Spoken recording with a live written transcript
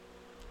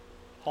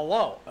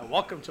Hello, and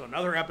welcome to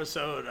another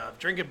episode of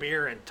Drinking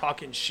Beer and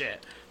Talking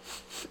Shit.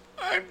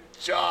 I'm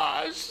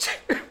Josh.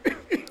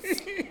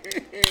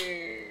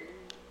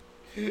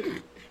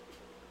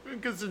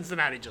 Because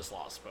Cincinnati just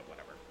lost, but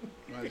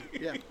whatever.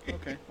 Yeah,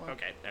 okay. Well,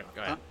 Okay,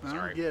 go ahead. I'm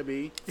Sorry.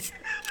 Gibby.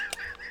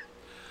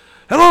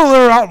 Hello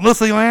there out in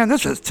listening land.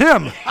 This is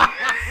Tim.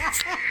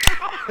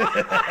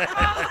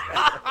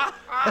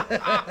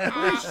 At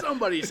least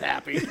somebody's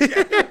happy.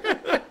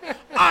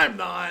 I'm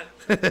not.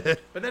 But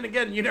then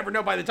again, you never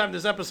know. By the time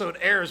this episode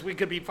airs, we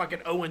could be fucking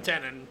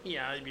 0-10, and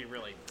yeah, it'd be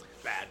really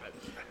bad.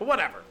 But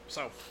whatever.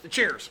 So,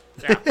 cheers.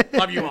 Yeah,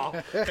 love you all.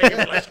 Thank you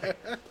for listening.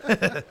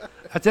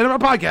 That's the end of our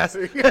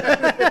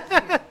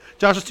podcast.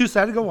 Josh is too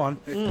sad to go on.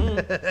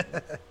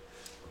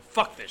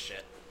 Fuck this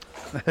shit.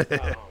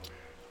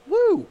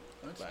 Woo!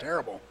 That's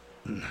terrible.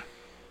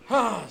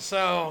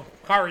 So,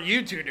 how are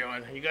you two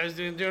doing? You guys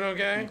doing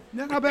okay?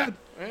 Yeah, not bad.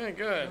 Yeah,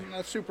 good. I'm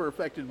not super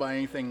affected by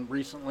anything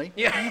recently.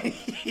 Yeah.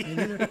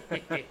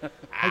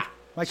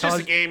 My It's just a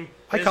college, game.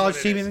 my It is college what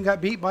it team is. even got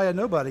beat by a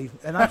nobody,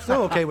 and I'm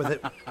still okay with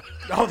it.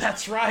 Oh,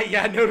 that's right.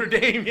 Yeah, Notre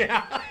Dame.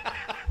 Yeah.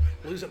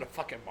 Losing to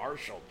fucking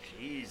Marshall.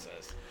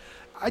 Jesus.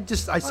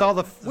 I saw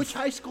the Which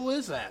high school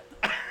is that?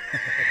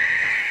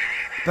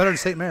 better than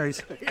St.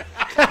 Mary's.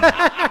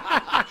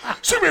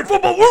 Superman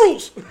football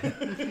rules.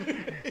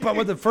 But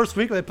with the first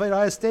week they played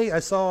Iowa State, I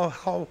saw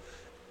how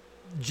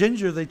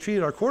ginger they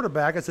treated our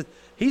quarterback. I said,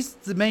 he's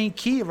the main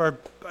key of our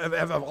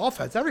of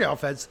offense, every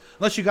offense,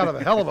 unless you got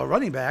a hell of a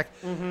running back.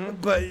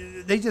 But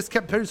they just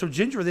kept playing so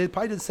ginger. They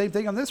probably did the same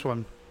thing on this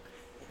one.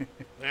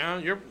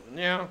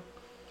 Yeah.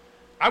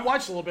 I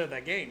watched a little bit of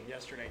that game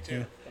yesterday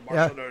too. The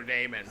Marshall Notre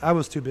Dame and I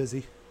was too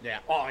busy. yeah.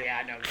 Oh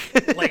yeah, I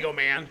know. Lego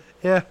man.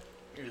 Yeah.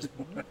 He was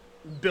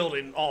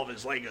building all of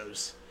his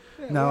Legos.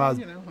 No, well, I was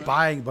you know,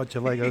 buying a bunch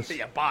of Legos.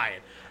 Yeah, buying.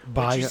 But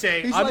Buying you it.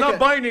 say, He's I'm like not a-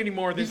 buying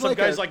anymore. Then he's some like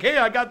guy's a- like, hey,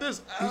 I got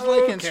this. He's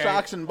like in Okay.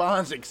 stocks and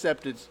bonds,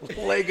 except it's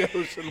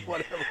Legos and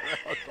whatever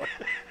else.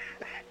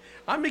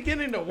 I'm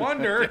beginning to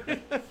wonder.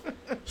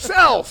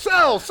 Sell!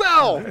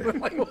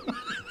 Like,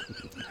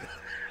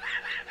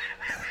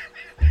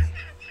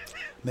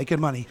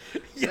 Making money.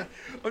 Yeah.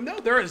 Oh, no,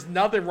 there is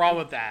nothing wrong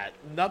with that.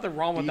 Nothing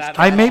wrong with that.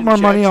 I at make all. more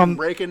money checks on- and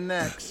breaking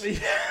necks.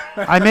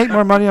 I make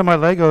more money on my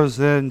Legos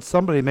than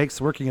somebody makes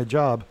working a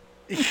job.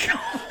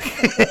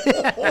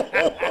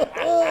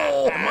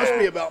 Oh, it must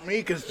be about me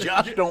because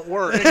Josh don't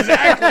work.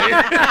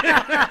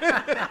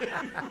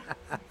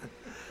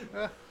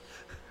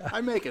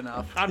 I make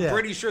enough. I'm Yeah.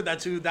 pretty sure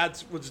that's who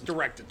that's what's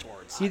directed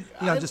towards. You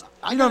know, just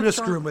I you know, I'm got just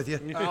some- screwing with you.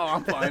 Oh,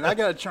 I'm fine. I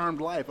got a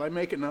charmed life. I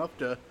make enough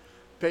to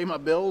pay my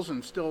bills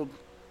and still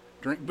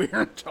drink beer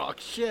and talk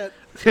shit.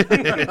 What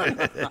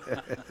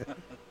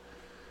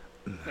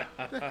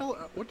the hell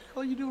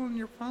are you doing on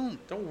your phone?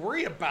 Don't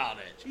worry about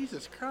it.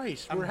 Jesus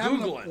Christ. I'm we're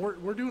Googling.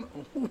 We're doing.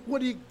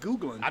 What are you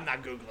Googling? I'm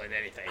not Googling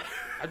anything.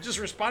 I'm just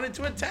responding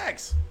to a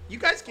text. You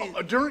guys can.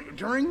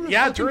 During the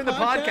Yeah, fucking during the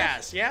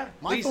podcast. Yeah.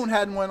 My please. phone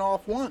hadn't went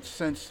off once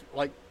since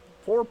like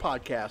 4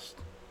 podcasts.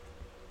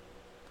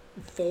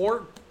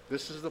 4.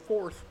 This is the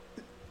 4th.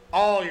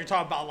 Oh, you're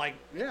talking about like.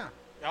 Yeah.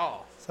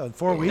 Oh. So in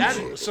 4 weeks,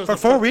 so for the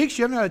 4 fir- weeks,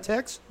 you haven't had a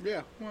text.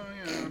 Yeah. Well,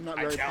 yeah. I'm not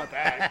I very. count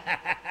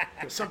that.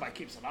 Because somebody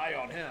keeps an eye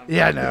on him.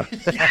 Yeah, I know.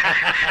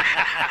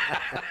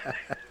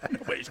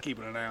 Nobody's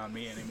keeping an eye on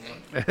me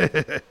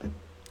anymore.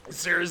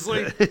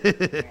 Seriously? I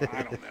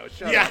don't know.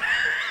 Shut Yeah. up.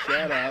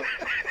 Shut up.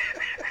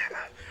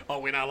 Oh,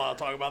 we're not allowed to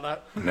talk about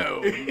that? No,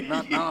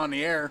 not on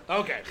the air.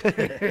 Okay.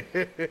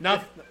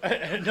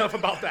 Enough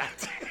about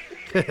that.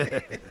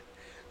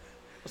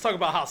 Let's talk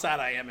about how sad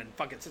I am in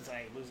fucking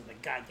Cincinnati losing the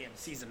goddamn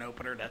season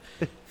opener to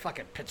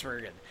fucking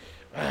Pittsburgh.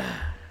 And,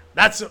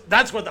 that's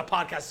what the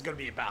podcast is going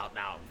to be about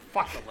now.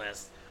 Fuck the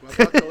list.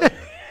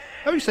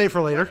 Let me save for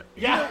later.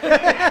 Yeah.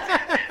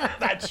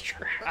 That's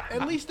true.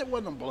 At least it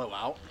wasn't a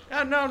blowout.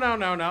 No.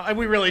 And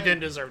we really didn't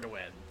deserve to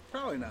win.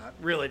 Probably not.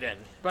 Really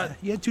didn't. But,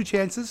 You had 2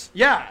 chances.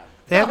 yeah.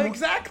 They had one-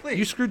 Exactly.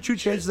 You screwed 2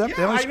 chances up. Yeah,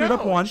 They only I screwed know.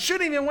 up 1.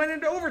 Shouldn't even went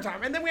into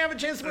overtime. And then we have a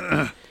chance to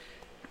win.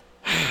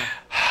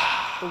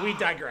 But we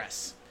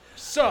digress.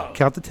 So,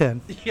 Count to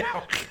 10.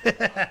 yeah.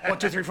 1,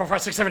 2, 3, 4,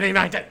 5, 6, 7, 8,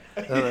 9, 10.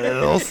 A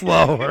little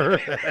slower.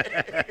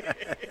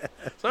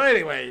 So,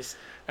 anyways,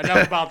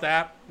 enough about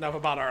that. Enough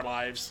about our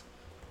lives.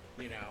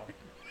 You know.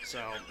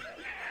 So,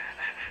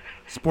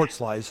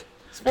 Sports lies.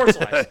 sports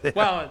lives.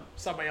 Well, and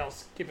somebody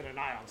else keeping an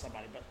eye on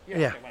somebody. But, yeah,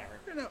 Yeah. okay, whatever.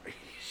 You know,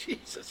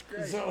 Jesus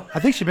Christ. So, I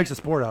think she makes a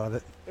sport out of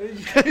it.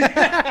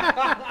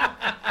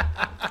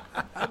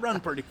 I run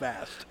pretty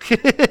fast.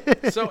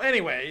 so,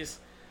 anyways,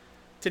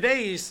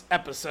 today's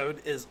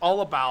episode is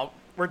all about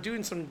we're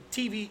doing some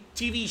TV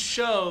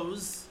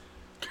shows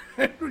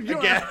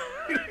again.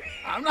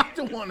 I'm not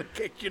the one that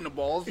kicked you in the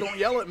balls. Don't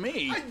yell at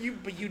me.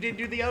 But you didn't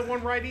do the other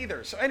one right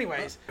either. So,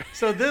 anyways,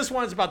 so this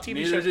one's about TV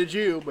Neither shows. did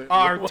you, but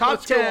Our let's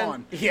top go 10,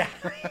 on. yeah,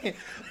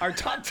 our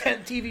top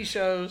 10 TV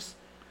shows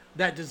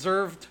that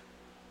deserved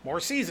more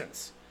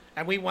seasons,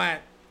 and we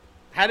went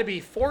had to be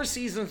 4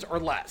 seasons or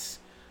less.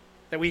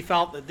 That we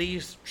felt that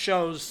these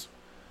shows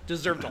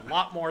deserved a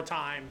lot more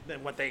time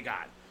than what they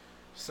got.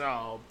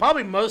 So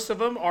probably most of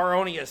them are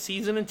only a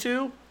season and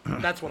 2.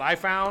 That's what I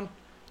found.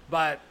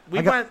 But we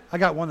I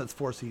got one that's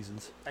 4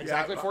 seasons.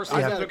 exactly 4 I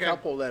seasons. got a Okay.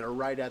 couple that are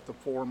right at the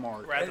 4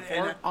 mark. Right at the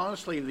 4? And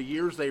honestly, the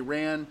years they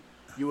ran,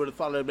 you would have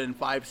thought it had been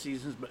 5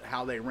 seasons, but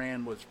how they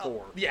ran was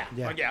 4. Yeah,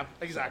 Yeah. yeah,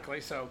 exactly.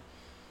 So,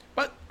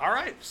 but all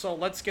right, so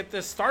let's get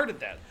this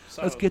started then.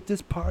 So Let's get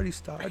this party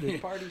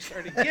started. party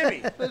started.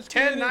 Gimme Let's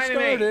 10, get 9, it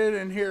and 8. started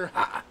and here.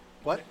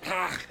 What?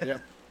 Yeah.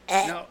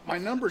 Now, my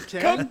number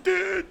 10. Cut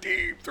the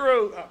deep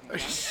throat.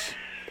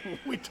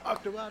 We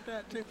talked about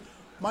that too.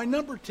 My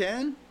number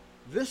 10.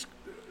 This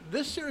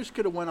series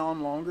could have went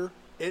on longer.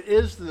 It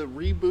is the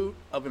reboot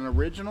of an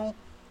original,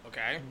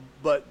 Okay.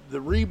 but the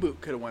reboot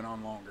could have went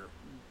on longer,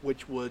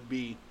 which would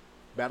be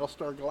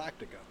Battlestar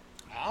Galactica.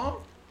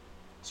 Oh,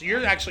 so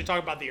you're actually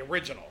talking about the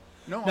original.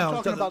 No, I'm No,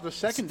 talking about the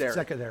secondary.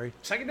 Secondary.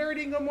 Secondary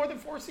didn't go more than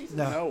 4 seasons.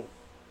 No. No,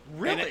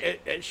 Really? And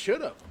it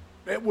should have.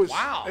 It was.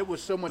 Wow. It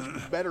was so much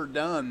better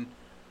done,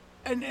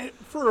 and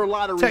for a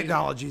lot of reasons.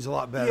 Technology's a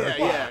lot better.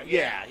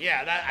 Yeah,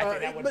 yeah. That I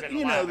think that would have but been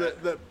you a lot know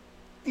of it.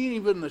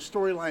 even the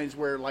storylines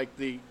where like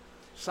the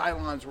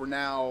Cylons were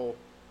now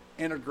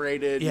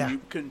integrated, Yeah. and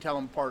you couldn't tell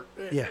them apart.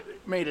 Yeah.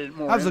 It made it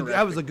more.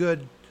 That was a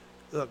good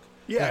look.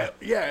 yeah.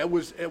 It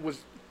was.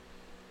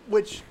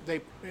 Which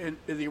they in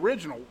the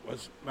original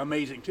was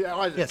amazing too.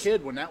 I was Yes. a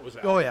kid when that was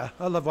out. Oh yeah,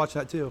 I love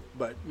watching that too.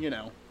 But you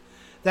know,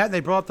 That and they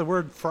brought up the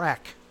word frack.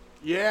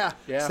 yeah.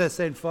 Instead of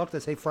saying fuck, they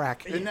say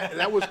frack. And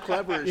that was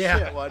clever as Yeah.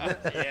 shit, wasn't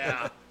it?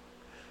 Yeah.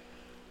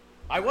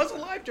 I was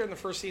alive during the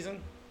first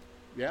season.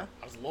 Yeah.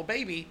 I was a little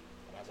baby,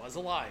 but I was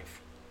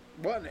alive.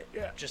 Wasn't it?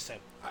 Yeah. Just to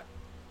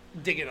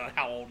dig in on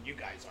how old you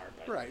guys are.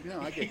 But Right, no,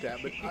 I get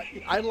that, but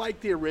I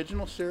like the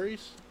original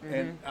series, Mm-hmm.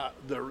 and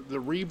the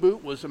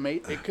reboot was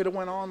amazing. It could have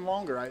went on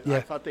longer. I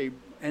Yeah. thought they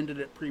ended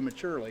it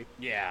prematurely.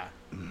 yeah.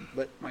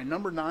 But my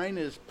number 9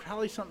 is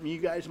probably something you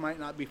guys might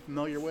not be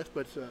familiar with,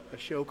 but it's a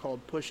show called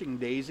Pushing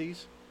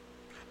Daisies.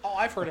 Oh,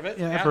 I've heard of it.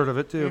 Yeah, I've heard of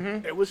it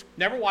too. It was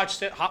Never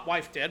watched it. Hot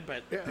wife did,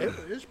 but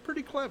it was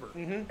pretty clever,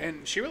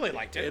 and she really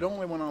liked it. it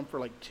only went on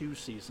for like 2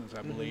 seasons,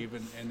 I believe,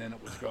 and then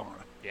it was gone.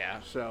 Yeah.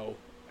 So,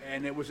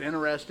 and it was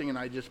interesting, and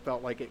I just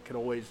felt like it could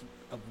always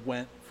have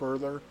went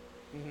further.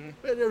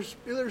 But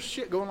there's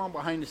shit going on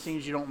behind the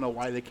scenes. You don't know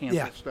why they canceled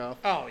Yeah. stuff.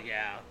 Oh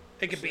yeah.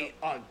 It could be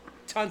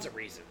tons of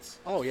reasons.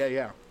 Oh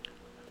yeah.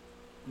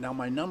 Now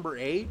my number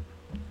 8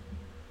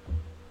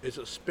 is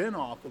a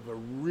spin-off of a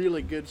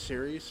really good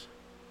series,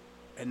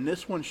 and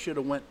this one should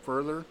have went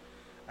further.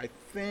 I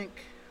think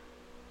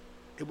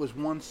it was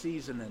 1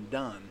 season and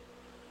done.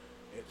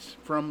 It's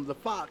from the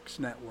Fox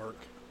network.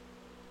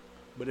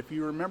 But if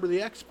you remember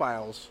the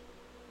X-Files,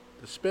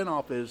 the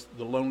spin-off is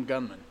The Lone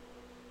Gunman.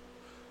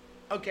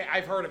 Okay,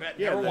 I've heard of it.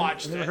 Yeah, Never then-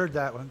 watched I never it. heard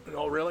that one.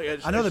 Oh really?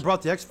 I know they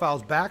brought the X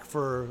Files back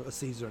for a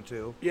season or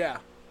 2. Yeah.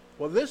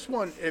 Well, this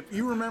one, if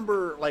you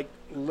remember, like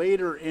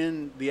later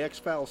in the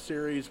X-Files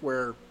series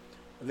where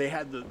they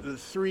had the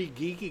 3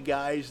 geeky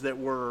guys that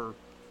were,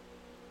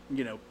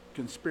 you know,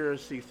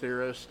 conspiracy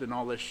theorists and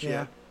all this shit.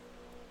 Yeah.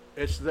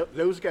 It's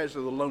those guys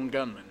are the lone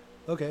gunmen.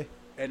 Okay.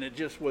 And it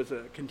just was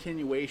a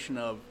continuation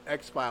of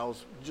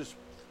X-Files just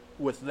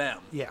with them.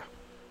 Yeah.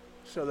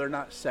 So they're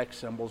not sex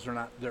symbols,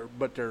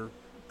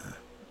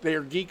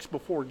 they're geeks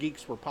before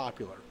geeks were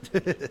popular.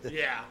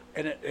 Yeah.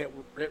 And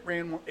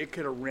it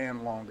could have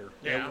ran longer.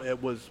 Yeah.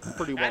 It was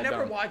pretty well I never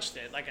done. watched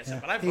it, like I said, Yeah,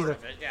 but I've either. heard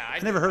of it. Yeah, I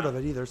never heard of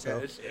it either, Yeah, so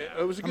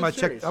it was a I'm good gonna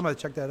series. I'm gonna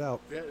check that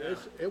out. Yeah,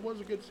 it was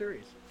a good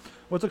series.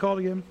 What's it called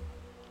again?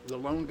 The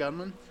Lone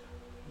Gunman.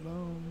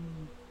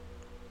 Lone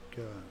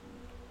Gun.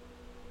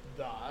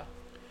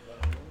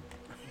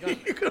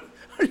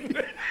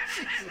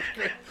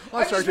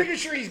 I'm just making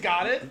sure he's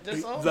got it.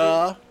 Just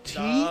The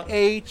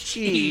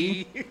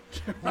THE.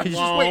 Can you,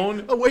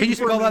 Lone. can you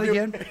spell that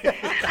again?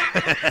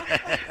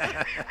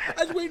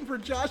 I was waiting for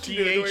Josh to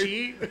do it.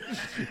 T-H-E.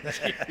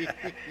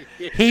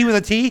 He with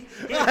a T?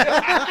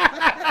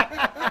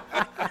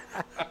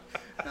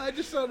 I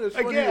just thought it was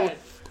funny. Again.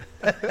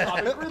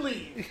 Comic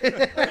relief.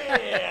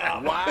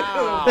 Yeah.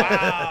 Wow.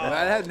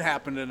 That hadn't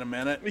happened in a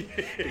minute.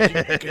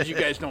 Because you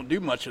guys don't do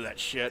much of that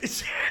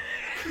shit.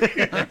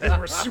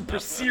 We're super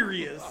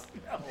serious.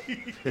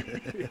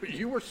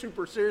 You were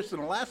super serious in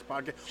the last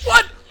podcast.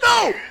 What?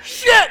 No!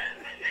 Shit!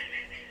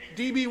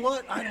 DB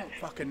what? I don't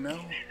fucking know.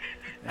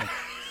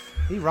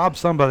 He robbed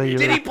somebody.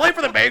 Did he play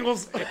for the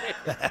Bengals?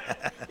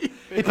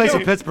 He plays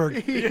in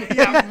Pittsburgh.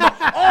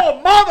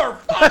 Oh,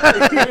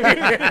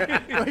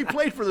 motherfucker! No, he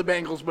played for the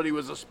Bengals, but he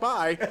was a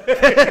spy.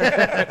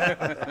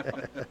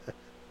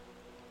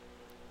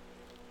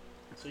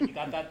 So you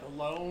got that, the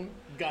lone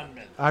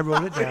gunman. I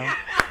wrote it down.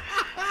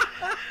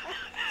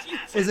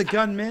 Is it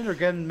gunman or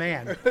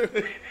gunman?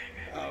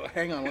 Oh,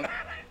 hang on.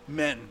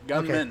 Men.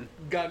 Gunmen.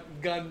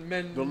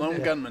 Gunman. The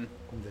lone gunman.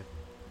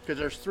 Because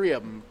there's 3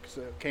 of them.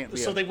 So it can't be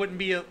So a- they wouldn't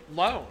be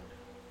alone.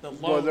 The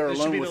lone, Well, they're they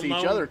should alone be with the each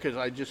lone- other because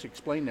I just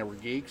explained they were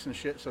geeks and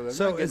shit. So they're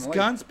So not getting is laid.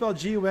 gun spelled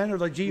G-U-N or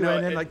like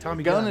G-U-N-N like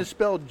Tommy gun Gunn? is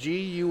spelled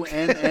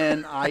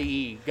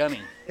G-U-N-N-I-E. Gunny.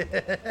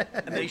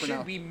 And they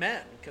should be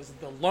men, because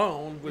the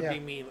lone would Yeah. be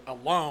mean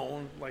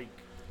alone. Like,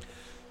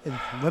 And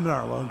women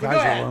aren't alone, Go guys are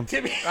ahead, alone.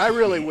 Timmy. I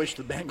really wish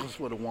the Bengals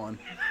would have won.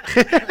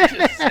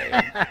 Just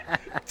saying.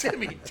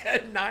 Timmy,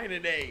 10, 9,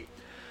 and 8.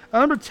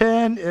 Number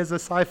 10 is a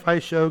sci-fi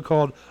show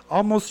called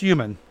Almost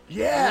Human.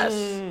 Yes.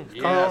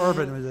 Carl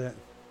Urban was in it.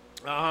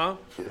 Uh-huh.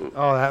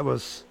 Oh, that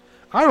was...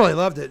 I really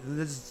loved it. And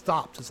it just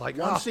stopped. It's like,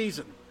 One oh,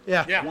 season.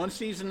 yeah. Yeah. One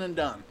season and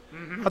done.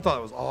 I thought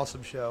it was an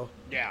awesome show.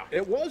 Yeah.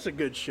 It was a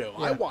good show.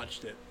 I Yeah.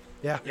 watched it.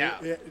 Yeah. Yeah.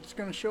 It's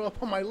going to show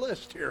up on my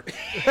list here.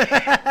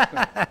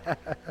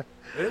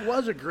 It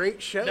was a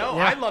great show. No,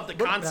 Yeah. I love the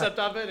concept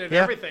of it and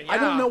Yeah. everything. I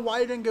don't yeah. know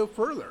why it didn't go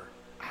further.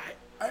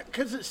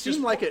 Because it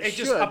seemed like it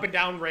should. just up and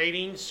down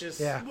ratings. Just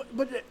Yeah.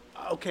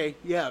 Okay,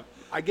 yeah,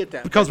 I get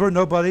that. Because we're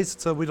nobodies,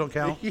 so we don't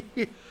count.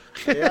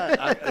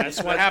 yeah,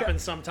 That's what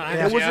happens sometimes.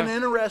 Yeah. It was yeah. an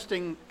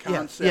interesting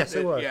concept. Yes,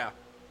 it was. Yeah.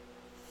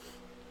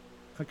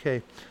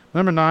 Okay.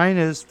 Number 9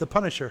 is The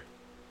Punisher.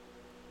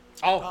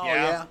 Oh, Oh,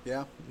 yeah.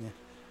 yeah.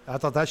 I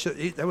thought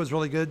that was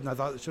really good, and I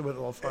thought it should have went a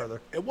little farther.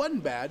 It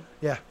wasn't bad.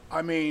 Yeah.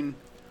 I mean,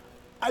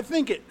 I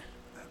think it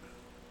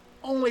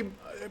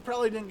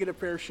probably didn't get a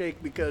fair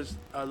shake because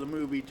of the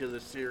movie to the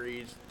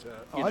series.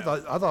 I thought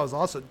it was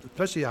awesome,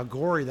 especially how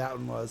gory that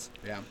one was.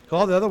 Yeah.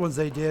 All the other ones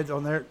they did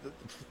on there,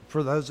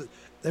 for those,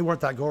 they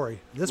weren't that gory.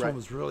 This Right. one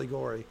was really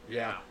gory.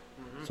 Yeah.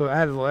 So it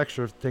added a little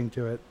extra thing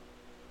to it.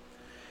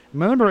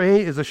 My number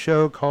 8 is a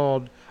show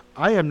called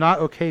I Am Not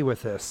Okay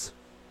With This.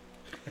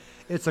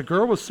 It's a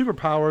girl with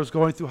superpowers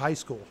going through high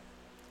school.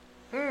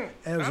 And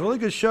it was a really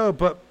good show,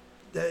 but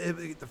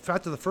the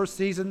fact of the first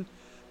season,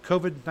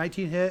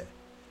 COVID-19 hit,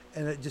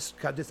 and it just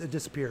it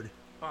disappeared.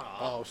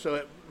 Oh, so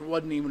it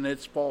wasn't even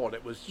its fault.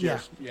 It was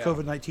just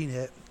COVID-19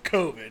 hit.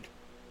 COVID.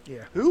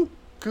 Yeah. Who?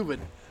 Cuban.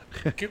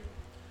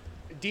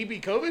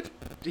 DB COVID?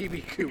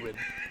 DB Cuban.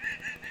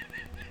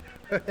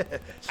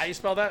 How you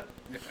spell that?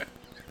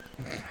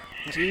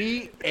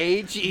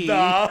 T-H-E.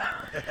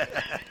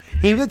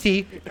 He with a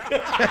T.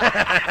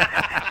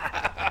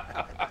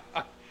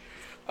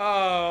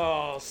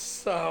 Oh,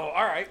 so,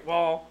 all right.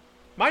 Well,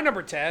 my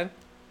number 10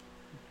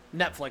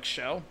 Netflix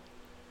show,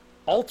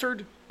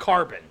 Altered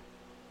Carbon.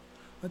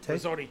 Okay.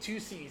 There's only 2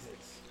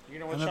 seasons. You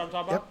know what I know- show I'm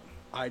talking yep.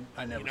 about?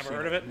 I never never seen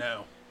heard of it?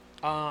 No.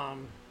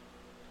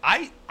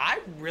 I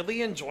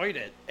really enjoyed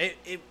it.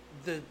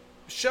 The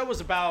show was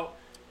about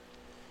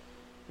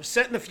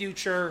set in the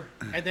future,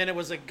 and then it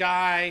was a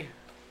guy.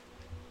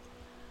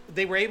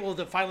 They were able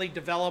to finally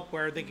develop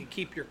where they could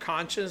keep your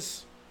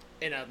conscience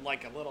in a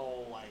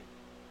little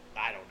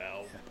I don't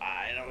know.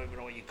 I don't even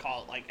know what you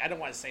call it. Like, I don't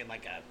want to say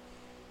like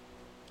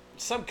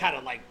some kind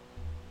of like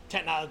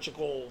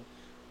technological.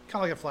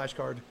 Kind of like a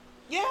flashcard.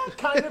 Yeah,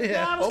 kind of.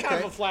 Yeah, it was kind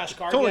okay. of a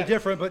flashcard. Totally yeah.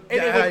 different, but And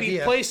the it would idea.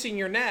 be placed in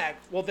your neck.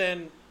 Well,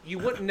 then you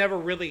wouldn't never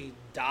really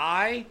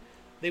die.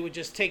 They would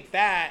just take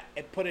that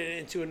and put it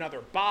into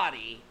another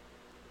body,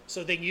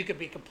 so then you could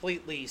be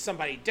completely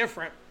somebody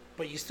different,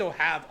 but you still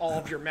have all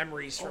of your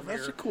memories Oh, from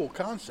that's your a cool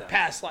concept.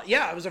 past life.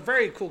 Yeah, it was a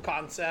very cool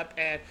concept,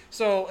 and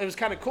so it was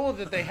kind of cool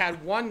that they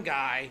had one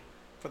guy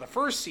for the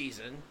first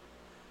season.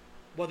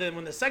 Well, then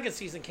when the second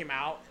season came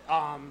out,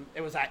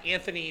 it was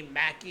Anthony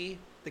Mackie,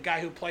 the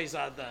guy who plays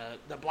the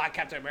Black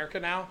Captain America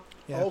now.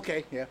 Yeah. Oh,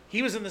 okay, yeah.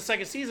 He was in the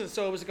second season,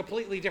 so it was a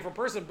completely different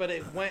person, but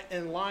it went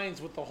in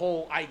lines with the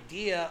whole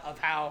idea of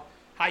how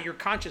your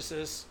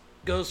consciousness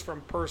goes from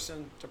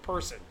person to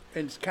person.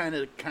 And it's kind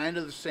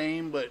of the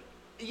same, but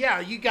Yeah,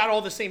 you got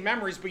all the same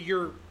memories, but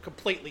you're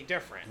completely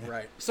different.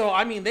 Right. So,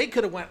 I mean, they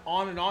could have went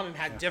on and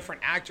had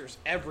different actors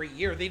every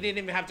year. They didn't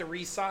even have to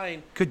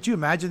re-sign. Could you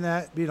imagine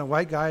that, being a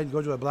white guy and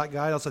go to a black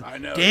guy? And all of a sudden, I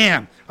know.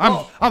 damn,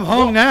 I'm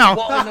home now.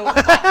 Well,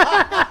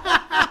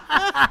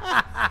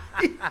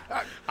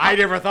 I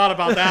never thought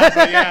about that,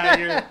 but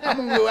yeah. I'm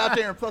gonna go out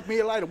there and fuck me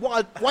a light of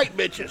white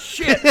bitches.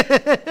 Shit.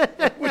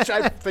 Which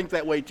I think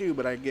that way too,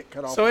 but I get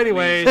cut off. So, at the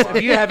anyways, knees.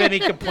 if you have any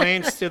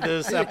complaints to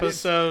this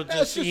episode,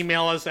 just just-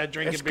 email us at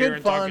Drinking it's Beer good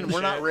and fun. Talking We're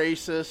Shit. not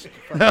racist.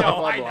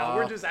 No, I know.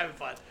 We're just having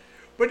fun.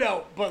 But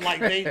no, but like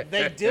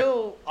they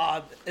deal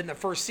in the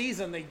first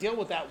season, they deal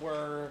with that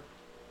where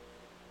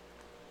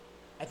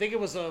I think it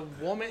was a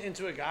woman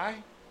into a guy.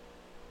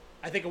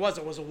 I think it was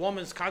a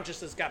woman's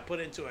consciousness got put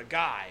into a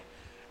guy,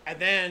 and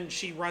then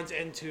she runs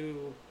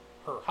into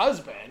her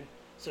husband.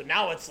 So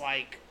now it's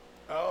like,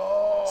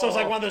 so it's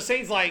like one of those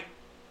things like,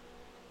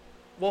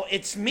 well,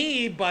 it's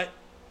me, but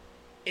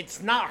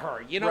it's not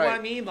her. You know what I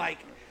Right. mean? Like,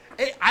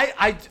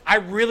 I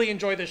really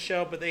enjoy this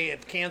show, but they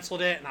have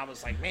canceled it, and I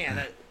was like, man,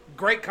 that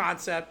great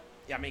concept.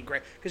 Yeah, I mean,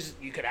 great, because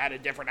you could add a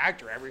different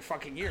actor every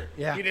fucking year.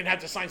 Yeah. You didn't have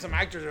to sign some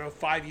actor to a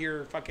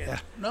 5-year fucking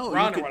No,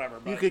 run you could, or whatever.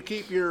 you But could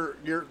keep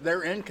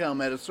their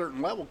income at a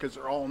certain level because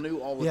they're all new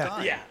all the Yeah.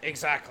 time. yeah,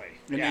 exactly.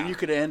 And yeah. then you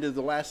could have ended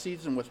the last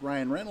season with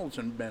Ryan Reynolds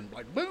and been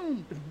like,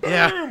 boom,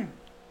 Yeah.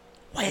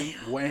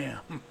 wham.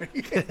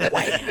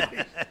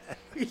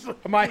 He's like,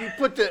 Am I- you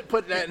put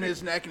that in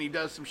his neck and he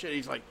does some shit.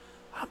 He's like,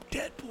 I'm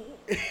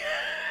Deadpool.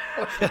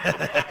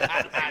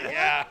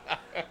 yeah.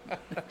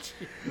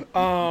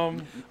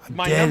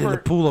 My Dead in number,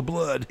 the pool of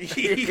blood.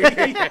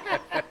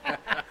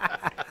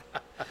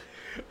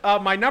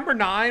 my number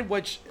 9,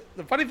 which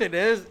the funny thing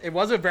is, it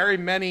wasn't very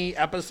many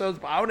episodes,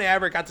 but I only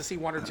ever got to see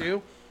 1 or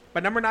 2,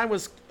 My number 9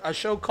 was a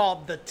show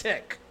called The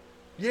Tick.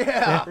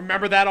 Yeah.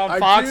 Remember that on I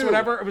Fox, do.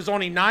 whatever? It was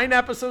only 9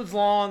 episodes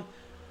long.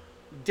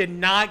 Did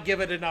not give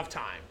it enough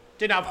time.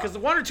 Did not, because the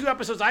 1 or 2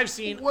 episodes I've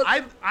seen, What-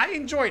 I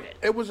enjoyed it.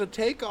 It was a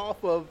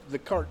takeoff of the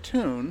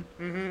cartoon.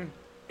 Mm-hmm.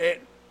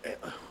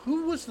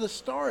 Who was the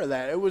star of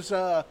that? It was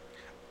The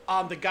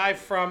guy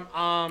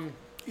from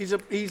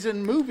he's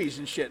in movies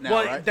and shit now,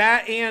 well, right?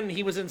 that and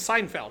he was in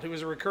Seinfeld. He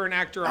was a recurring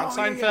actor on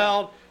Oh, yeah,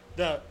 Seinfeld.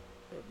 The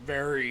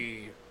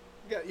very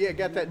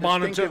got that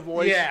monotone distinctive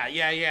voice. Yeah.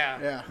 Yeah.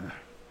 Yeah.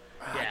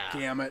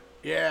 Damn it.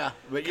 Yeah.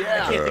 But I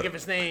yeah. can't think of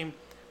his name,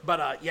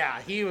 but yeah,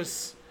 he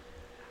was.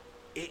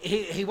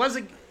 He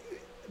wasn't.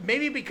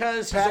 Maybe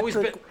because he's always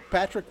been.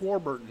 Patrick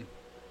Warburton.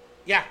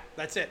 Yeah,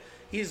 that's it.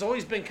 He's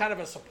always been kind of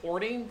a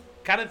supporting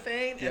kind of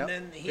thing, Yep. and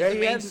then he's yeah, the he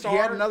main had, star. He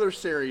had another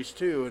series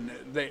too,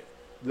 and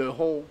the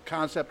whole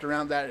concept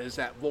around that is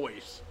that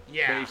voice.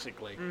 Yeah.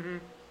 Basically.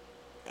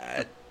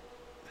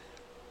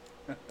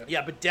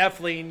 Yeah, but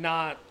definitely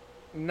not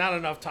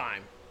enough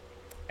time.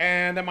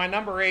 And then my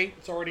number 8,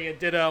 it's already a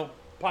ditto,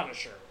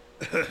 Punisher.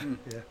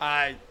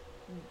 I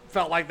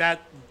felt like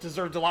that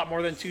deserved a lot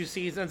more than 2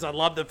 seasons. I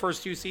loved the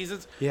first 2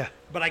 seasons. Yeah.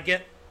 But I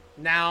get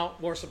now,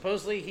 or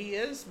supposedly he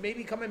is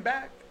maybe coming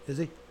back, Is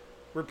he?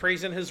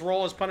 reprising his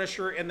role as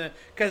Punisher in the,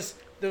 because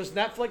those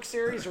Netflix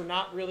series are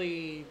not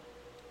really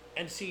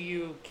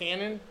MCU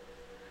canon,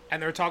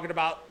 and they're talking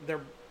about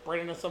they're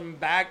bringing something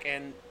back,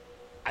 and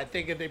I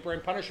think if they bring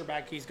Punisher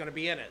back, he's going to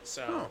be in it.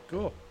 So,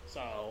 Cool.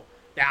 so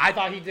yeah, I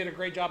thought he did a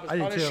great job as I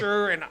did too.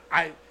 Punisher, and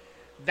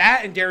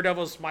that and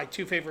Daredevil's my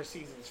 2 favorite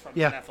seasons from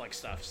Yeah. the Netflix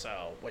stuff.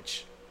 So,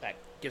 which that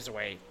gives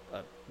away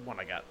one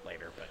I got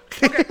later,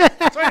 but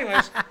okay. So,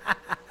 anyways,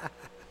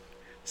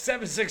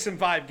 7, 6, and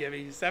 5,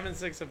 Gibby. 7,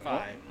 6, and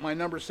 5. My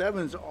number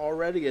 7's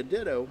already a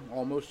ditto,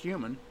 Almost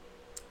Human.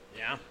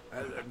 Yeah.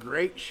 A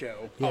great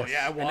show. Oh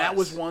yeah, it was. And that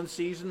was 1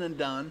 season and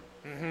done.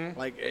 Mm-hmm.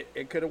 Like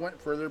it could have went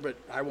further, but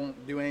I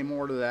won't do any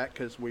more to that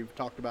because we've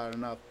talked about it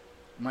enough.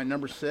 My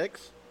number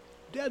 6,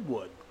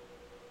 Deadwood.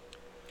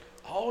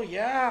 Oh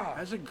yeah.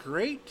 That's a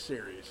great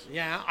series.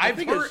 Yeah, I I've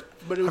think heard.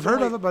 but it was I've heard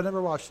only of it, but I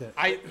never watched it.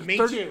 Me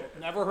 30 too.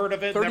 Never heard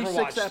of it. Never 36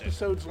 watched it.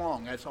 episodes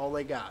long. That's all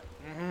they got.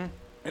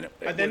 Mm-hmm.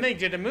 But then they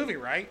did a movie,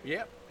 right?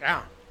 Yep.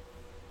 Yeah.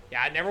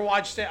 Yeah, I never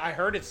watched it. I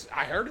heard it's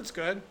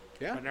good.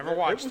 Yeah. I never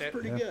watched It it.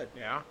 was pretty good.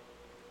 Yeah.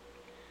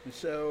 And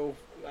so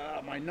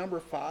my number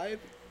 5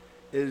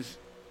 is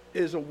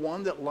a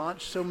one that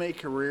launched so many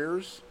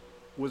careers.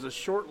 Was a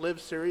short-lived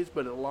series,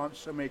 but it launched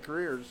so many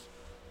careers.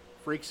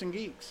 Freaks and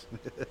Geeks.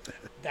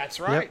 That's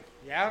right.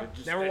 Yeah.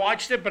 Never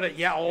watched it, but it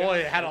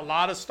had a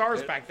lot of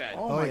stars back then.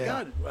 Oh, my yeah.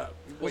 God.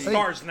 Well,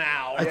 stars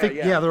now. I think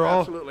they're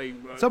all. absolutely.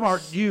 Some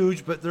aren't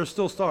huge, but they're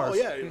still stars. Oh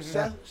yeah,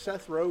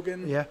 Seth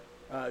Rogen. Yeah.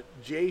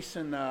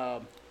 Jason.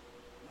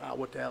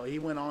 What the hell? He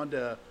went on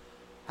to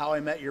How I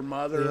Met Your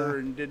Mother Yeah.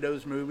 and did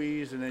those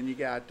movies, and then you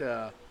got,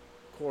 of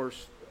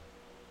course,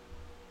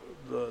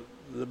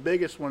 the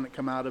biggest one that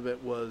come out of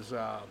it was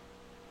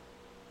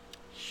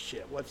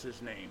what's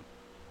his name?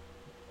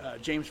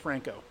 James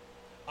Franco.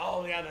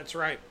 Oh yeah, that's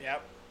right.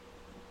 Yep.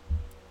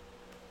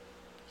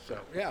 So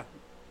yeah,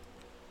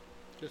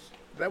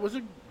 that was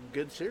a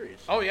good series.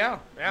 Oh yeah,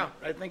 yeah.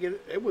 I think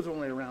it was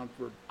only around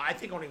for I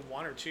think only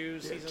 1 or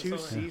 2 seasons. 2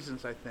 something.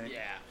 seasons, I think.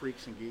 Yeah.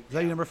 Freaks and Geeks. Is that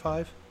your number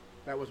 5?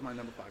 That was my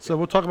number 5. So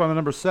we'll talk about my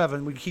number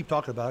 7. We can keep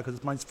talking about it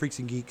because mine's Freaks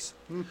and Geeks.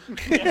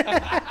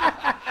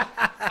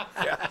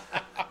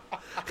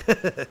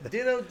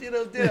 Ditto,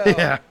 ditto, ditto.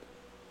 Yeah.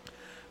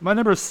 My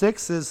number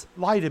 6 is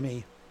Lie to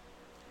Me.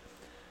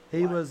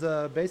 He was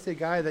basically a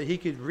guy that he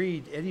could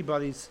read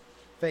anybody's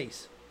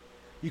face.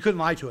 You couldn't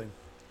lie to him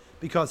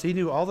because he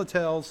knew all the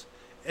tells,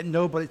 and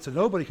nobody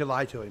could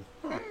lie to him.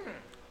 I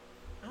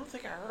don't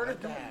think I heard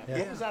of that. Yeah.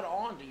 What was that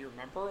on? Do you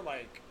remember?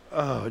 Like,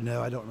 Oh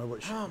no, I don't remember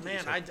what. oh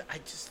man, I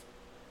just,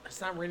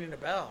 it's not ringing a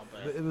bell.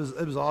 But It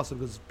was awesome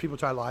because people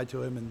tried to lie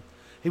to him, and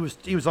he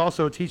was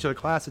also a teacher of a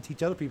class to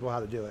teach other people how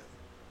to do it.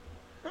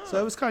 So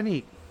it was kind of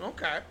neat.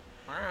 okay,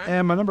 all right.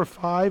 And my number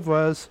 5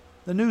 was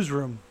The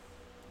Newsroom.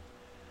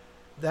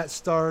 That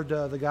starred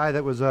the guy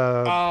that was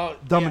Dumb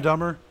yeah. and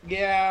Dumber.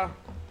 Yeah.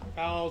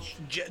 Oh,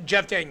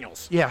 Jeff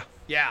Daniels. Yeah,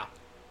 Yeah.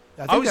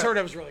 I I think always that- heard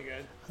it was really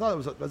good. I thought it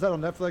was that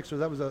on Netflix or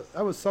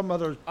that was some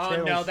other. Oh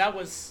channels. no, that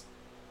was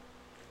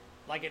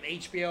like an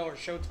HBO or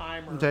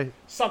Showtime or Okay.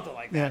 something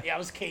like that. Yeah. Yeah, it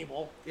was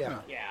cable. Yeah.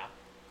 Yeah.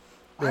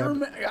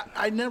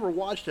 I never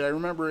watched it. I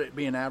remember it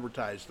being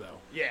advertised though.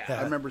 Yeah.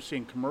 I remember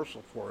seeing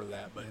commercial for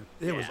that, but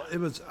It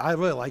was. I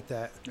really liked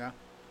that. yeah.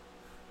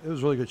 It was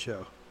a really good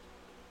show.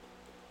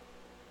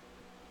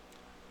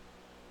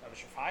 That was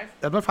your 5?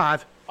 Number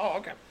 5. Oh,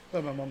 okay.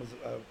 Oh, my mom was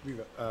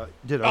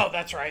ditto. Oh,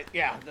 that's right.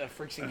 Yeah, the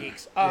Freaks and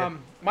Geeks.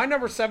 My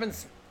number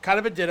 7's kind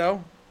of a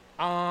ditto.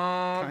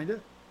 Kinda.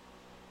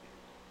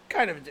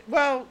 Kind of.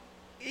 Well,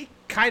 he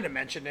kind of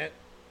mentioned it.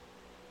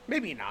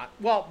 Maybe not.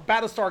 Well,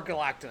 Battlestar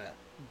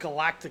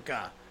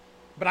Galactica.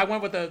 But I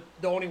went with the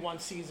only one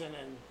season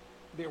and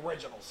the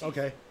original season.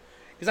 Okay.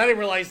 Because I didn't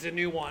realize the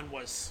new one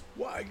was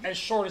Why? as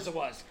short as it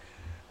was.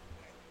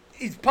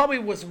 It probably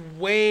was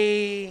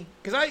way...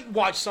 Because I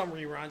watched some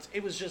reruns.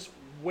 It was just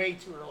way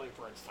too early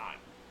for its time.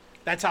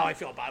 That's how I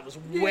feel about it. It was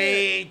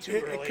way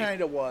too early. It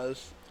kind of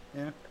was.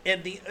 Yeah.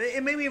 And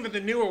maybe even the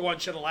newer one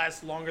should have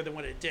lasted longer than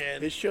what it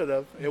did. It should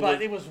have.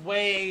 But it was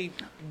way,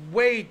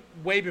 way,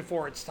 way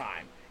before its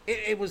time.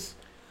 It was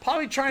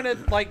probably trying to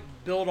like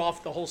build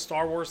off the whole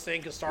Star Wars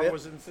thing because Star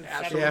Wars since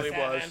absolutely 77.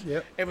 was.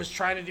 Yep. It was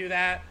trying to do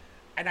that,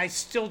 and I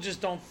still just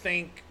don't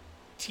think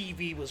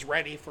TV was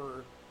ready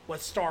for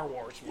what Star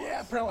Wars was.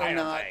 Yeah, probably I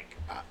don't not.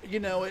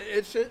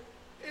 think.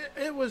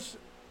 It was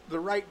the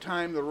right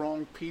time, the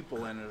wrong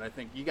people in it. I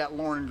think you got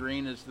Lauren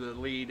Green as the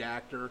lead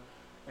actor,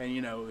 and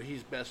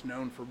he's best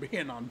known for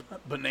being on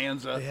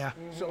Bonanza. Yeah.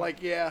 So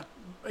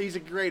he's a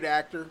great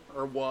actor,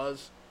 or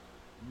was,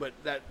 but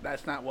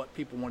that's not what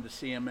people wanted to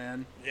see him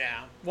in.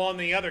 Yeah. Well, and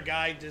the other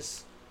guy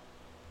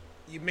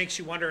makes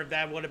you wonder if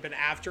that would have been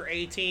after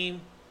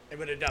A-Team, it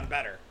would have done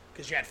better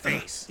because you had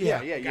Face. Yeah.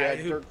 The You guy had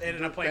who Dirk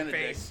ended up playing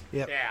Benedict. Face.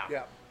 Yep. Yeah.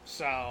 Yeah.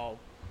 So,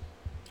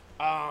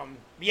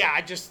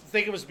 I just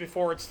think it was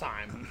before its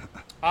time.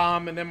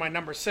 And then my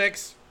number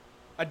 6,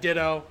 a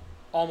ditto,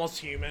 Almost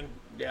Human.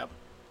 Yep.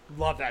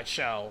 Love that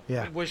show.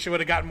 Yeah. Wish it would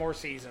have gotten more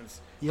seasons.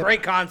 Yep.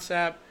 Great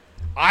concept.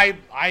 I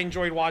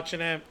enjoyed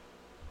watching it,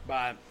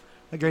 but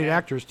They're great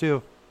actors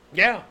too.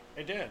 yeah,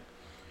 it did.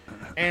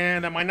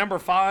 And then my number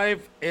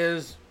 5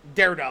 is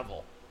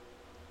Daredevil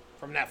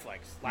from Netflix.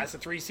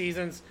 Lasted 3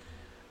 seasons.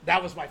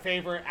 That was my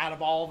favorite out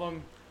of all of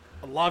them.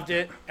 I loved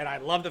it, and I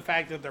love the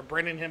fact that they're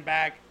bringing him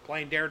back,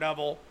 playing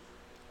Daredevil.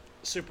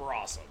 Super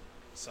awesome.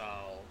 So,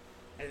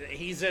 and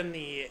he's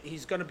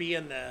going to be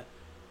in the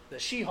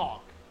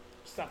She-Hulk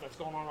stuff that's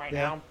going on right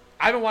Yeah. now.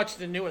 I haven't watched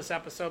the newest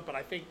episode, but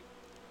I think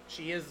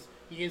he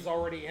is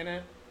already in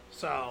it.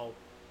 So,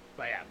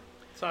 but yeah.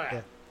 So yeah.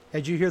 Yeah.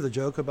 Did you hear the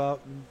joke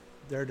about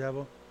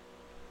Daredevil?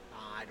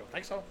 I don't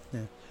think so.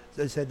 Yeah.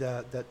 They said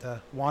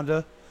that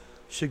Wanda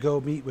should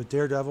go meet with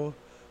Daredevil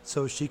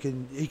so he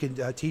can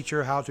teach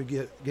her how to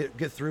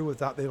get through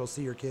without being able to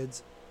see her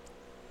kids.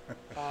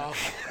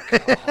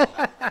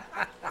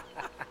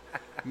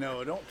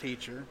 No, don't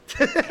teach her.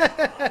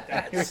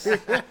 That's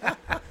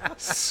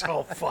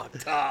so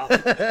fucked up.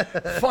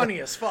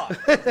 Funny as fuck.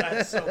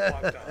 That's so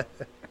fucked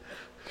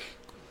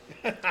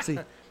up. See,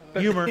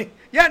 humor.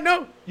 Yeah,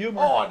 no.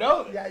 Humor. Oh,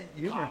 no. Yeah,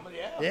 humor. Comedy,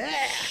 yeah.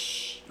 Yeah.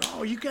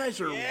 Oh, you guys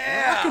are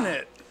Yeah. rocking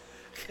it.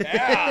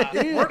 Yeah.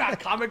 We're not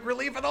comic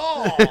relief at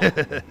all.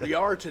 We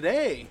are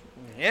today.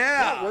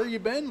 Yeah. Where you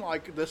been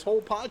like this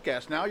whole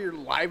podcast? Now you're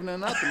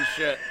livening up and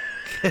shit.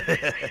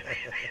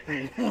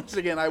 Once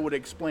again, I would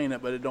explain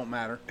it, but it don't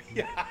matter.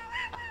 I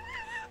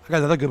got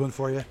another good one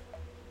for you.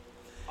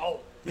 Oh.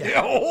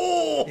 Yeah.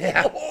 Oh.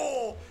 Yeah.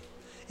 Oh.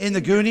 In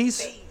the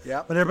Goonies,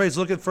 Yep. when everybody's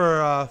looking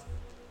for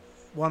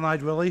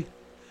One-Eyed Willie,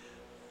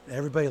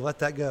 everybody let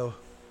that go.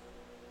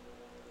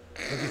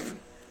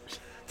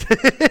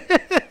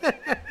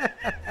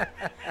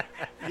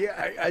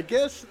 Yeah, I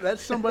guess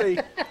that's somebody.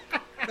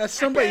 That's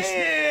somebody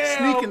Damn.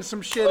 sneaking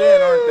some shit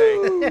in,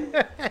 aren't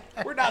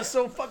they? We're not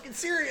so fucking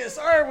serious,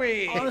 are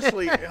we?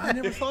 Honestly, I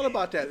never thought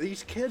about that.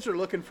 These kids are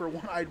looking for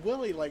One-Eyed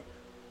Willie. Like,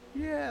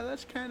 yeah,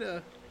 that's kind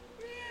of.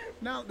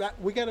 Now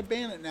that we got to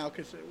ban it now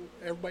because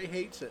everybody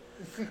hates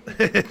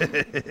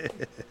it.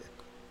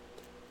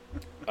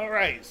 All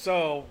right.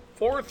 So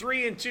 4,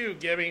 3, and 2,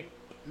 Gibby.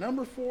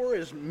 Number 4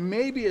 is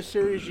maybe a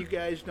series you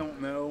guys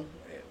don't know.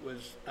 It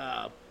was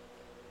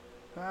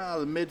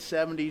the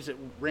mid-'70s. It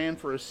ran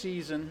for a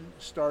season.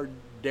 Starred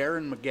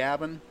Darren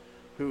McGavin,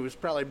 who is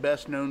probably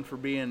best known for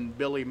being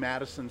Billy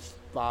Madison's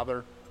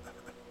father.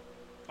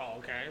 Oh,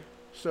 okay.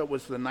 So it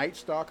was The Night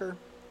Stalker.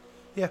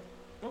 Yeah,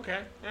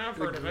 Okay. Yeah, I've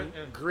heard of it.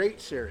 Yeah. Great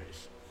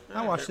series.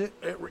 I watched it.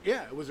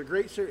 It was a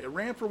great series. It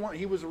ran for one.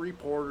 He was a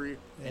reporter,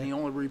 and he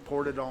only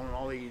reported on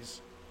all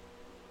these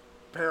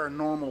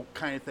paranormal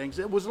kind of things.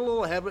 It was a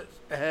little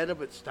ahead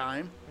of its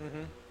time.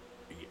 Mm-hmm.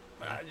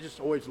 I just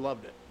always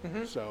loved it.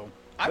 Mm-hmm. So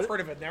I've heard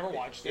of it, never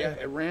watched it. yeah,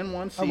 it ran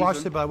one I season.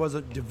 watched it, but I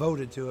wasn't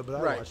devoted to it. But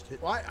I Right. watched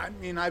it. Well, I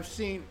mean, I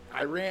seen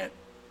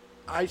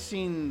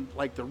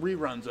like the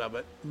reruns of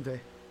it, Okay.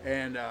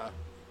 and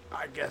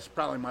I guess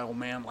probably my old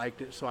man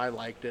liked it, so I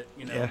liked it.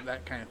 Yeah.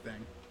 That kind of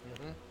thing.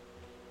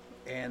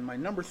 And my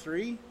number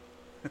 3,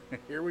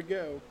 here we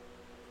go.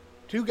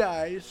 2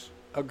 guys,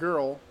 a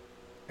girl,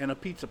 and a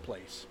pizza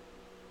place.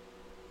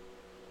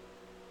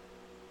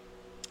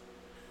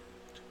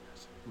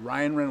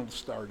 Ryan Reynolds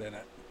starred in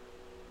it.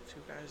 2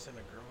 guys and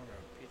a girl in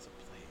a pizza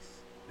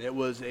place. It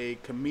was a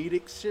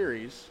comedic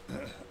series.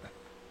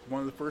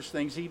 One of the first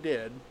things he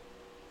did.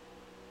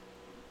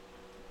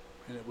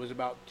 And it was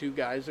about 2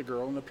 guys, a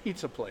girl, and a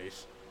pizza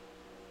place.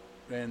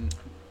 And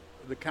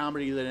the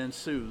comedy that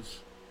ensues.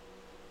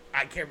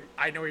 I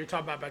know what you're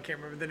talking about, but I can't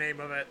remember the name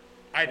of it.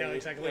 I know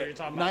exactly what you're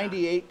talking about.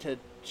 98 to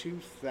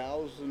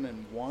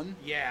 2001.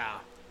 Yeah.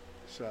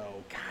 So,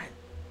 God.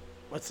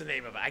 What's the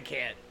name of it? I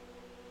can't.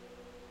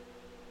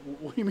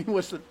 what do you mean?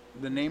 What's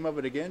the name of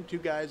it again? 2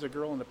 guys, a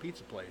girl, and a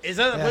pizza place. Is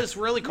that what it's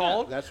really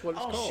called? that's what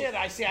it's oh, called. shit.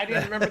 I see. I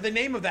didn't remember the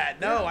name of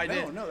that. No, I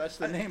didn't. No, that's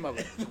the name of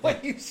it. When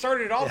you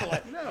started off with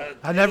it. No.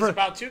 I never- It's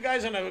about 2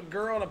 guys and a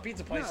girl and a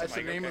pizza place. No, that's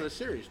the I'm like, name of okay. the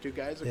series. 2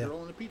 guys, a Yeah.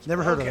 girl, and a pizza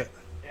Never place. heard of Okay. it.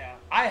 Yeah.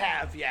 I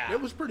have, yeah.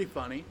 It was pretty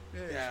funny.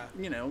 Yeah.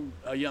 You know,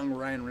 a young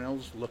Ryan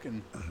Reynolds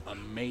looking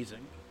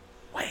amazing.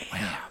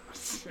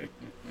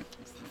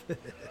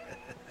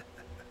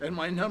 And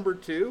my number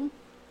 2,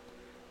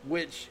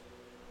 which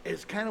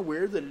is kind of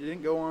weird that it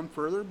didn't go on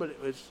further, but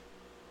it was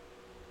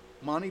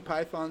Monty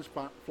Python's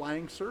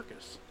Flying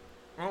Circus.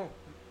 Oh,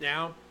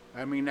 yeah.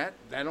 I mean, that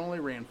only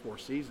ran 4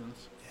 seasons.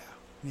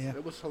 Yeah.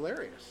 It was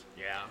hilarious.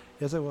 Yeah.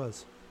 Yes, it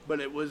was. But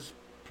it was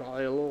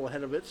probably a little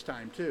ahead of its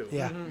time, too.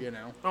 Yeah. You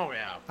know? Oh,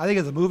 yeah. I think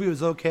as a movie, it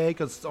was okay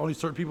because only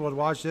certain people had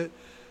watched it.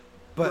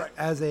 But Right.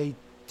 as a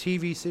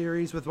TV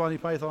series with Monty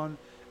Python,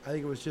 I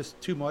think it was just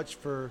too much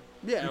for.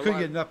 Yeah, You a couldn't lot-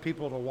 get enough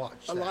people to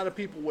watch. A lot of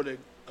people would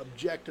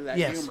object to that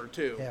Yes. humor,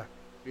 too. Yeah.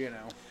 You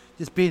know?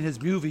 Just being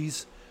his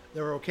movies,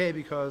 they were okay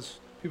because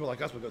people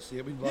like us would go see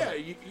it. We love Yeah.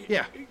 it.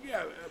 Yeah.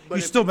 But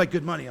You if, still make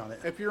good money on it.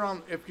 if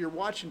you're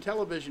watching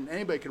television,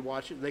 anybody could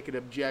watch it. They could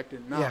object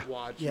and not Yeah,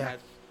 watch. yeah. And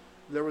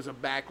there was a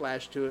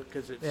backlash to it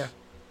because it's Yeah.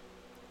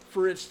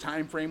 for its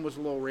time frame was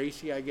a little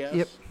racy, I guess.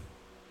 Yep.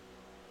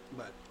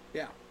 But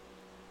yeah,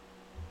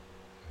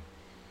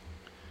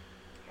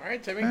 All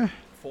right, Timmy.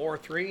 4,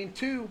 3, and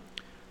 2.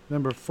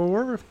 Number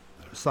 4,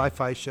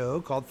 sci-fi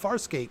show called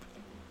Farscape.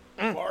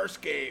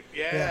 Farscape.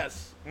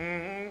 Yes.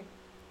 Mm-hmm.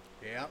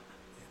 Yeah.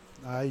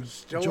 I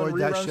Still enjoyed in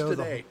that reruns show.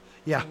 today.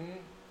 Yeah.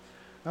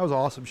 That was an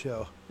awesome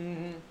show.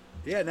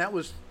 Yeah, and that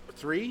was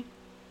 3.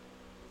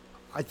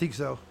 I think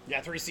so.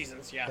 Yeah, 3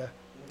 seasons, yeah. Yeah.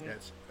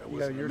 Yes, it You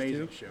was got an yours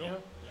amazing too? show.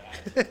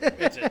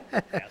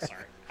 Yeah. Yeah,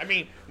 sorry. I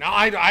mean, no,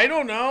 I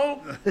don't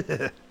know.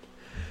 The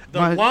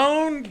My-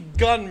 Lone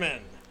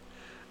Gunman.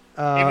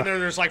 Even though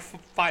there's like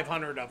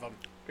 500 of them.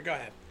 But go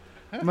ahead.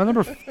 My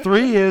number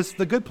 3 is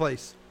The Good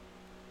Place.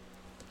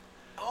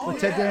 Oh,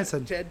 With Ted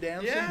Danson. Ted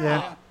Danson. Yeah.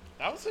 Yeah.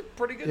 That was a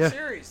pretty good Yeah.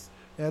 series.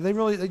 Yeah,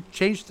 they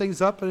changed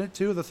things up in it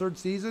too, the 3rd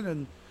season,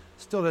 and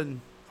still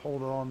didn't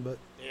hold on, but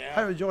Yeah.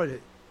 I enjoyed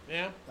it.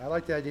 Yeah. I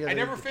like the idea. I they-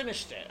 never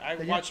finished it. I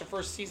They- watched the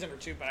first season or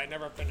 2, but I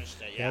never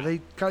finished it. Yeah, Yeah.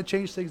 they kind of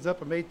changed things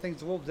up and made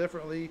things a little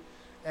differently,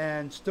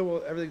 and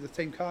still everything's the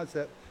same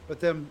concept, but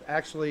them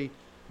actually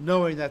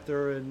knowing that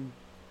they're in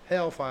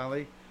hell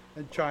finally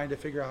and trying to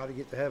figure out how to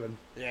get to heaven.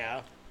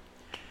 Yeah.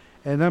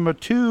 And number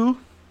 2,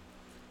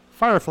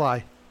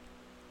 Firefly.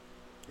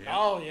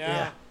 Oh,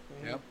 yeah.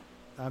 Yep.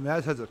 I mean,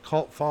 that has a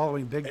cult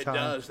following big It time.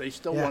 does. They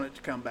still Yeah. want it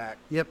to come back.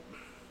 Yep.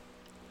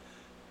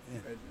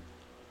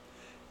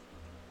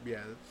 Yeah.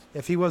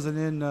 If he wasn't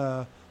in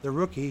The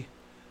Rookie,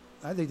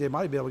 I think they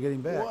might be able to get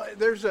him back. Well,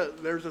 there's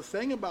a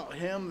thing about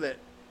him that,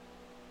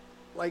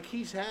 like,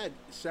 he's had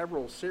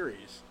several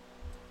series,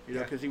 you know,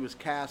 Yeah. because he was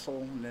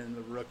Castle and then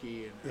the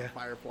Rookie and Yeah.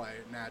 Firefly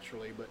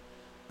naturally, but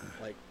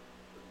like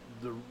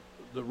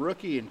the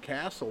Rookie and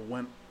Castle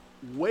went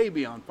way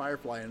beyond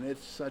Firefly, and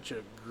it's such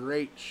a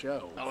great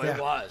show. Oh, Yeah.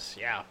 it was.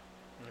 Yeah.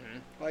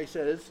 Like I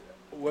said, it's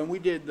when we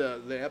did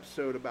the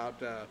episode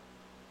about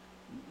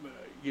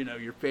you know,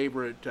 your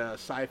favorite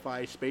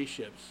sci-fi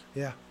spaceships.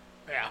 Yeah.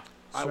 Yeah.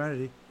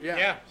 Serenity.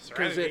 Yeah,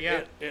 because Serenity,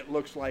 yeah. it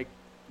looks like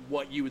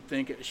what you would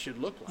think it should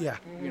look like. Yeah.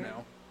 You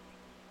know.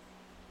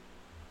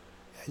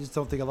 I just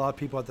don't think a lot of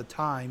people at the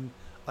time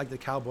liked the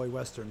cowboy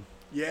western.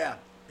 Yeah,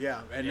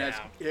 yeah, and Yeah.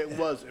 it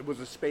was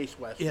a space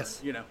western.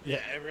 Yes. You know. Yeah,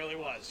 it really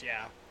was.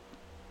 Yeah.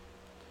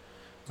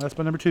 That's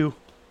my number 2.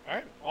 All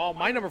right. Well,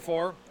 my number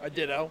 4, a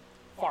ditto,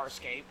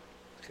 Farscape.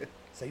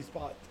 Same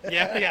spot.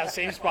 Yeah,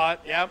 same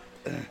spot. Yep.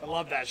 I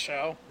love that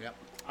show. Yep.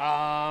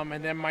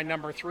 And then my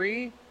number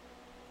 3,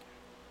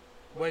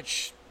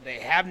 which they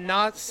have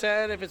not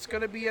said if it's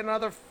going to be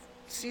another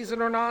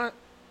season or not,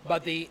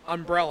 but the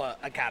Umbrella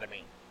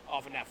Academy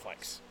off of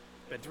Netflix.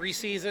 Been 3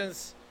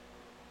 seasons.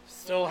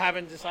 Still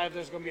haven't decided if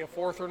there's going to be a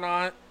 4th or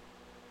not.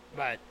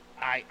 But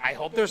I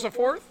hope there's a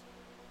 4th,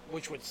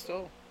 which would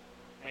still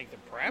make the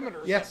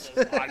parameters Yes. of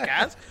this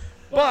podcast.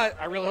 But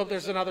I really hope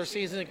there's another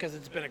season because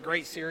it's been a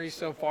great series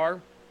so far.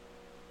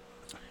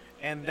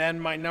 And then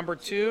my number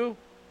 2,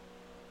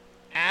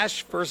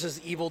 Ash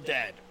versus Evil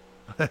Dead.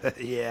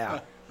 Yeah.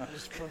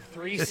 Just for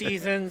 3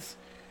 seasons.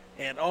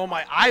 And oh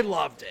my, I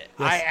loved it.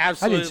 Yes, I I did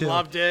absolutely too.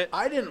 loved it.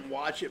 I didn't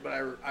watch it, but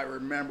I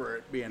remember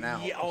it being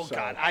out. Yeah, oh so-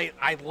 God,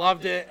 I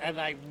loved it,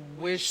 and I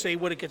wish they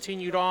would have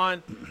continued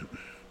on.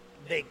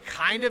 They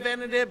kind of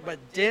ended it, but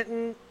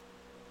didn't.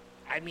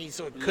 I mean,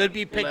 so it could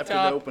be picked left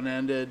up. it open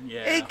ended.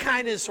 Yeah. It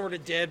kind of sort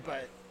of did,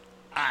 but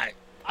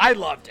I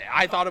loved it.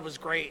 I thought it was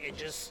great. It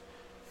just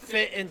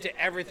fit into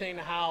everything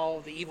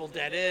how the Evil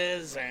Dead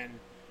is, and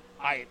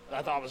I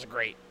thought it was a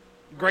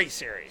great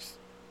series.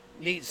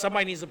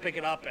 Somebody needs to pick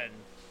it up and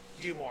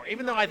do more.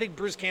 Even though I think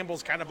Bruce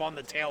Campbell's kind of on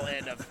the tail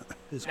end of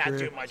His not career.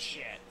 doing much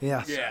shit.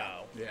 Yeah. So,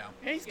 Yeah.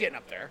 and he's getting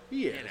up there.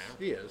 He is. You know?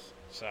 He is.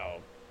 So,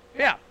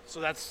 yeah. So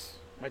that's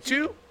my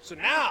 2. So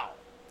now,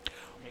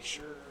 make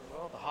sure,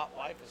 well, the hot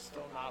wife is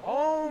still not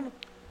home,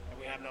 and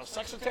we have no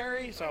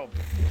secretary, so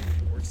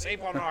we're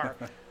safe on our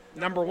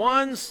number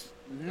ones.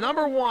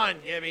 Number 1,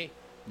 Gibby.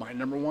 My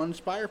number 1's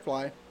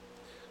Firefly.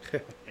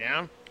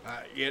 Yeah?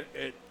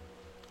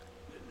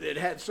 It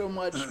had so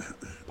much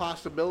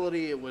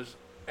possibility. It was,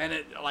 and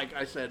it, like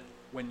I said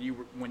when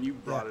you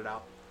brought Yeah. it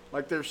out,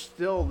 like there's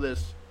still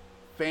this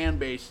fan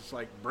base is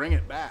like, bring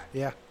it back.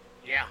 Yeah.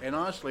 Yeah. And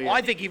honestly, Well,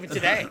 I think even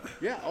today.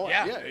 yeah,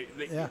 Yeah.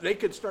 Yeah. they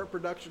could start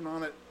production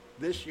on it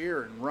this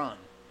year and run,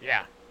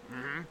 Yeah.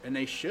 and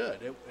they should.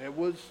 It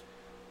was.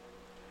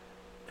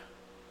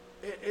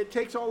 It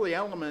takes all the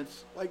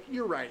elements. Like,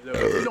 you're right though.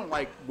 If you don't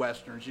like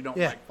westerns, you don't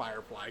Yeah. like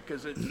Firefly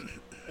because it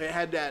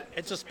had that.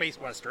 It's a space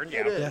western. It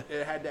Yeah. is. Yeah.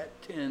 It had that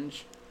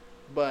tinge,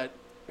 but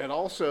it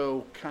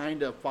also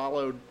kind of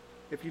followed.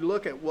 If you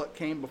look at what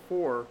came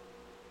before,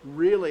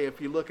 really,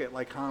 if you look at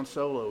like Han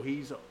Solo,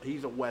 he's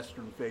a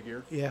Western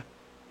figure. Yeah.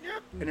 Yeah.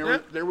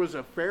 And there was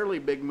a fairly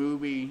big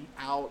movie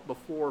out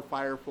before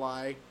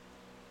Firefly,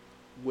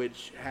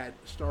 which had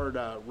starred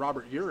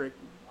Robert Urich,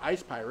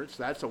 Ice Pirates.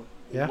 That's a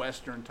Yeah.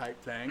 Western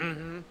type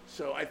thing.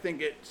 So I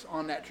think it's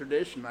on that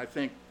tradition. I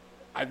think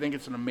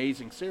it's an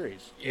amazing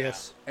series, Yeah.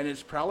 Yes. and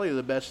it's probably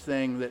the best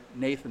thing that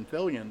Nathan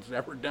Fillion's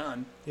ever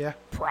done. Yeah.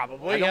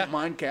 Probably. I yeah. don't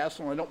mind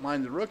Castle. I don't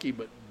mind The Rookie,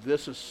 but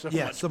this is so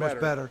Yeah. much So better.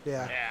 much better.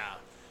 Yeah. Yeah.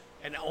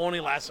 And it only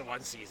lasted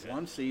one season.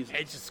 One season.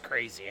 It's just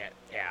crazy.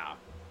 Yeah.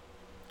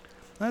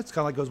 That's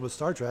kind of like goes with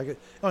Star Trek. It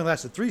only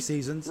lasted 3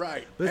 seasons.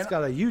 Right. But it's And-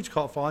 got a huge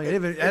cult following. It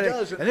and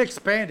does. And it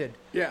expanded.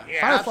 Yeah. Yeah.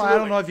 Firefly, I absolutely.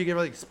 don't know if you can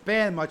really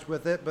expand much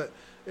with it, but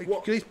it Well,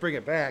 at least bring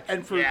it back.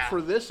 And for, Yeah.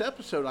 for this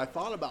episode, I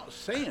thought about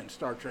saying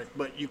Star Trek,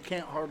 but you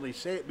can't hardly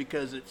say it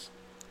because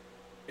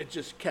it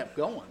just kept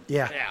going.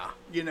 yeah. Yeah.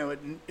 You know,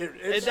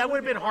 it's, That would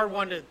have been a hard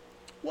one to.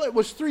 well, it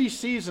was 3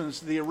 seasons,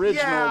 the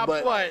original, Yeah,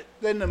 but, but-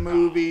 then the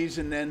movies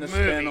and then the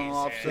Movies.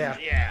 spin-offs. and-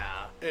 Yeah.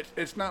 Yeah.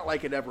 It's not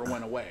like it ever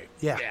went away.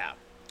 Yeah. Yeah.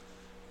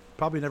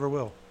 Probably never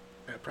will.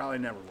 It probably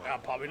never will.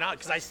 Probably not,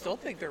 because I still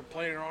think they're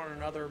planning on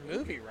another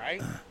movie,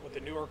 right? With the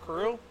newer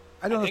crew.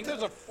 I don't know. think if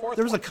there's a fourth.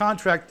 There was a one.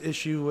 contract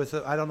issue with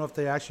it. I don't know if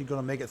they're actually going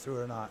to make it through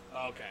or not.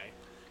 Okay.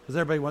 Because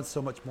everybody wants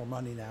so much more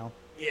money now.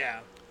 Yeah.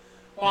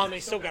 Well, and they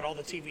still got all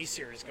the TV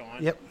series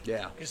going. Yep.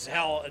 Yeah. Because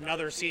hell,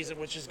 another season,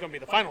 which is going to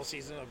be the final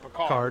season of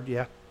Picard. Card,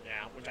 yeah. Yeah,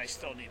 which I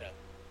still need to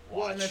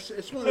Well, watch. and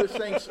it's one of those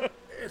things.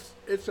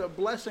 It's a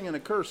blessing and a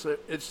curse that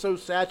it's so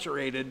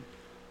saturated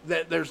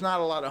that there's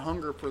not a lot of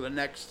hunger for the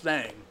next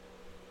thing.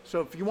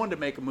 So if you wanted to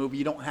make a movie,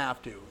 you don't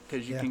have to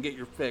because you Yeah. can get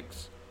your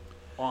fix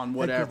on And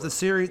whatever. the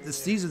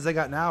seasons they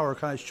got now are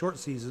kind of short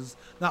seasons,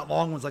 not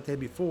long ones like they had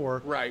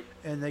before. Right.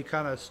 And they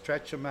kind of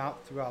stretch them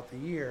out throughout the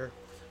year,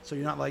 so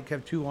you're not like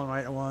have 2 on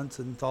right at once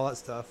and all that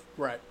stuff.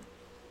 Right.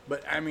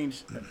 But I mean,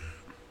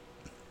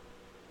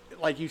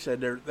 like you said,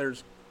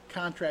 there's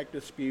contract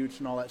disputes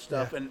and all that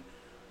stuff, Yeah. and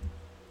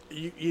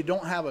you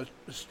don't have a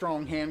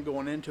strong hand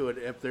going into it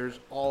if there's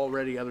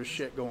already other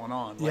shit going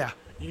on. Like, Yeah.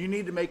 You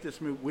need to make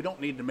this movie. We don't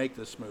need to make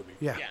this movie.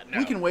 Yeah. Yeah, no.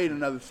 We can wait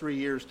another 3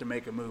 years to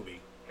make a movie.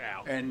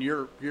 Yeah. And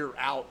you're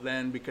out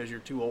then because you're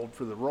too old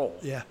for the role.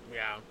 Yeah.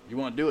 Yeah. You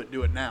want to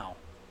do it now.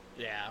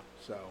 Yeah.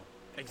 So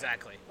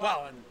Exactly.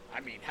 Well, and I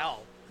mean,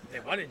 hell, if they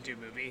wanted to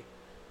do a movie.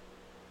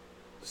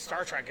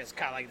 Star Trek is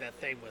kind of like that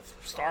thing with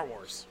Star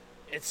Wars.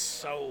 It's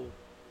so.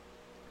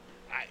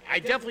 I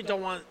definitely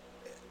don't want.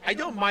 I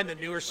don't mind the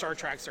newer Star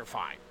Treks; they're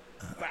fine,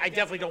 but I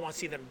definitely don't want to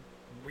see them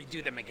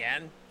redo them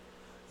again.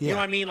 Yeah. You know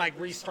what I mean? Like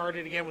restart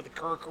it again with the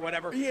Kirk or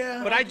whatever.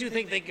 Yeah. But I do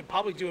think they could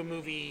probably do a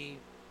movie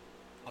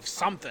of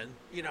something.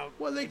 You know,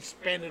 Well, they-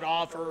 expand it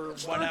off or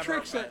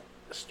whatever.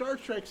 Star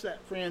Trek's that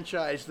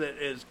franchise that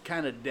is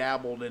kind of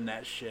dabbled in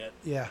that shit.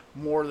 Yeah.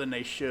 More than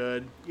they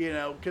should, you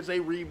know, because they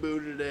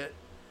rebooted it.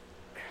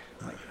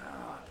 Like,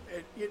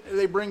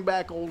 they bring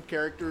back old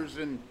characters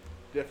in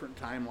different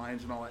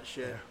timelines and all that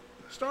shit.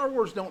 Star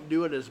Wars don't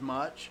do it as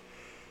much.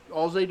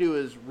 All they do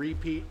is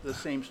repeat the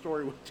same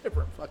story with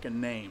different fucking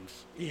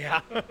names,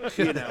 Yeah.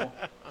 you know.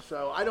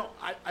 So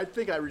I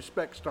think I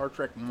respect Star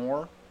Trek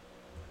more.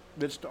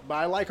 But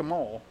I like them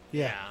all.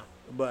 Yeah.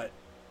 But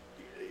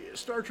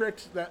Star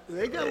Trek's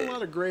they got a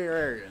lot of gray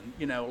area,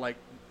 you know, like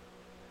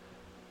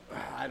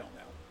I don't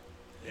know.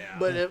 Yeah.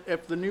 But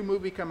if the new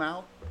movie come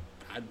out,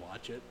 I'd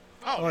watch it.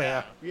 Oh, Oh,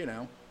 yeah. yeah. You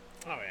know,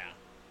 Oh yeah,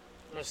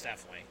 most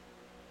definitely.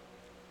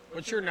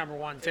 What's your number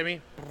one,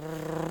 Timmy?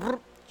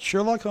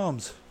 Sherlock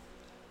Holmes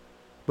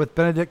with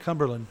Benedict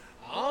Cumberland.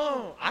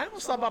 Oh, I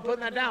almost thought about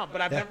putting that down,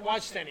 but I've Yeah. never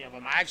watched any of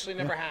them. I actually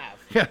never have.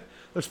 Yeah.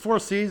 There's 4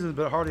 seasons,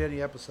 but hardly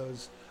any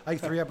episodes. Like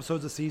 3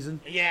 episodes a season.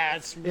 Yeah,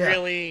 it's Yeah,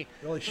 really,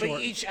 really but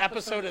short. each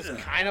episode is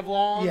kind of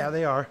long. Yeah,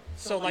 they are.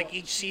 So like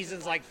each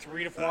season's like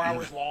 3 to 4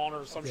 hours long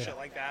or some Yeah. shit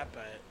like that.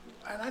 But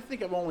and I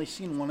think I've only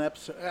seen one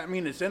episode. I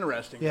mean, it's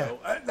interesting Yeah.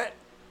 though.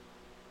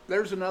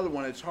 There's another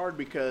one. It's hard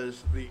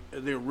because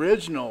the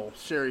original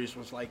series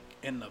was like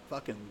in the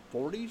fucking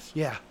 40s,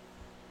 Yeah.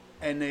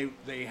 and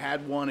they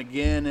had one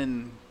again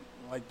in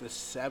like the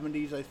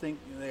 70s. I think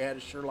they had a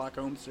Sherlock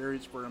Holmes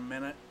series for a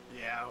minute.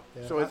 yeah,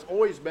 Yeah. So it's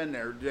always been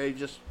there. They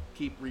just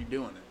keep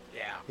redoing it.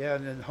 yeah, Yeah,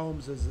 and then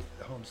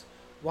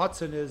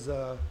Watson is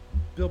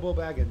Bilbo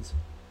Baggins.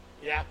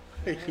 yeah.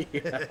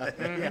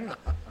 Mhm.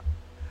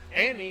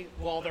 And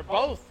they're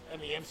both in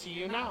the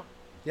MCU now.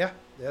 Yeah,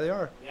 yeah, they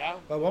are. Yeah,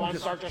 But one one's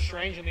just- Doctor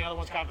Strange and the other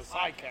one's kind of a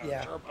side character.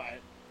 Yeah. But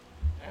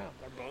yeah,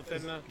 they're both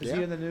in the. Is Yeah.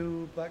 he in the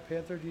new Black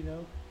Panther? Do you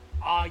know?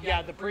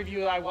 Yeah, the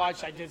preview I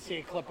watched, I did see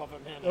a clip of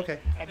him in it. Okay.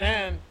 And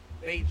then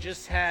they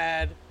just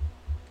had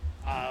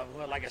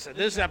well, like I said,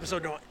 this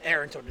episode don't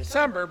air until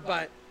December,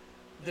 but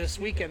this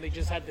weekend they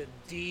just had the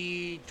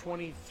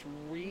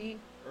D23,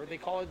 or they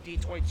call it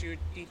D22,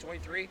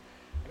 D23,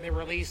 and they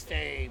released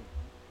a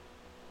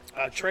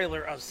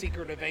trailer of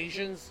Secret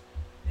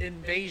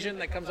Invasion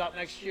that comes out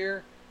next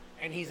year,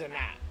 and he's in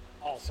that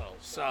also.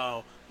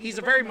 So he's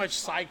a very much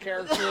side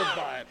character,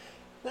 but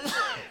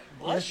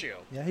bless you.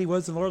 Yeah, he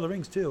was in Lord of the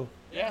Rings too.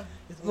 Yeah.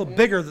 It's a little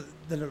bigger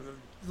than a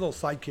little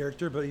side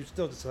character, but he's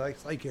still just a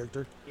side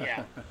character.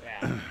 Yeah,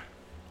 yeah.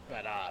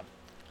 But,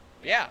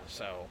 yeah,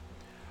 so.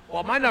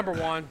 Well, my number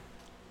one,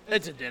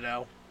 it's a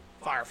ditto.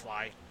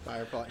 Firefly.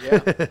 Firefly,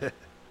 yeah.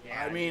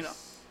 Yeah, I mean,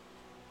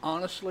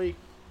 honestly,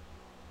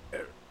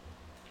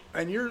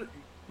 and you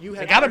they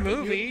had got a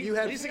movie. You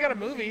had, At least they got a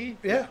movie.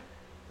 Yeah.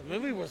 The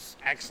movie was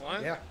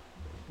excellent. Yeah.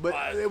 but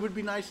but- it would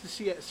be nice to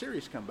see a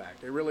series come back.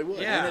 It really would.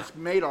 Yeah. And it's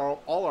made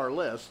all our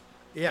lists.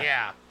 Yeah.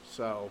 Yeah.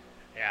 So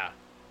Yeah.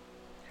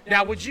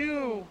 Now, would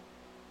you?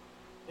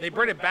 They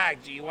bring it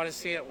back. Do you want to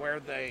see it where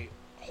they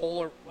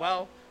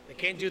well, they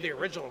can't do the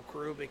original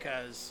crew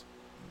because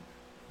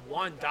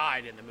one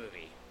died in the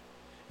movie,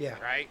 Yeah.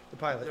 right? The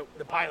pilot.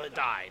 The pilot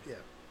died. Yeah.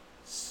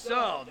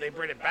 So they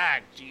bring it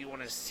back. Do you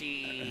want to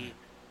see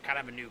kind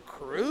of a new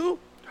crew?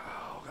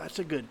 oh, that's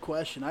a good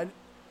question.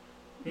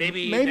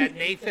 Maybe Maybe- that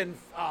Nathan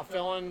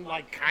Fillion,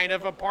 like, kind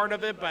of a part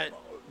of it, but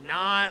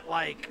not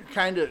like,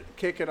 kind of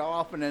kick it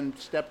off and then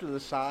step to the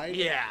side.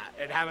 yeah,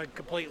 and have a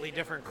completely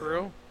different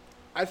crew.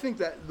 I think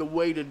that the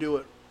way to do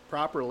it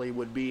properly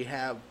would be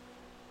have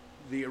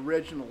the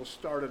original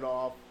started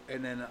off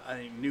and then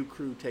a new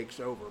crew takes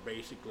over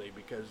basically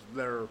because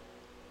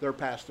they're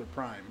past their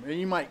prime. And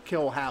you might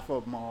kill half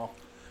of them off.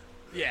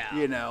 Yeah.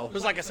 You know.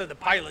 Because, like I said, the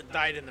pilot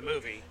died in the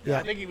movie. Yeah.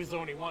 I think he was the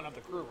only one of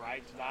the crew,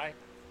 right, to die?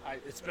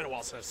 It's been a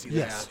while since I've seen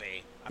Yes. the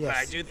movie. Yes. But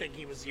I do think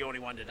he was the only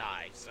one to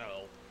die, so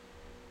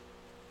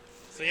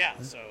yeah,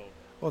 so...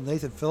 Well,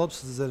 Nathan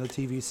Phillips is in a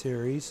TV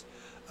series.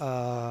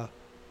 I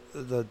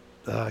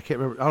can't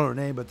remember. I don't know her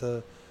name, but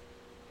the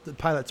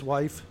pilot's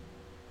wife.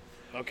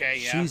 Okay,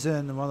 yeah. She's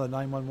in one of the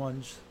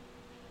 911s.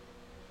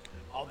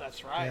 Oh,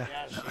 that's right. Yeah.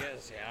 Yeah, she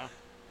is, yeah.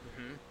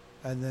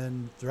 And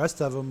then the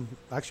rest of them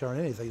actually aren't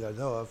anything that I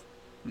know of.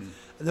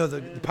 I know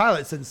the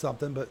pilot's in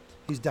something, but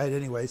he's died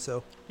anyway,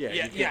 so. Yeah.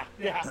 Yeah, you yeah,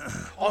 can't- yeah.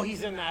 Oh,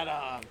 he's in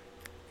that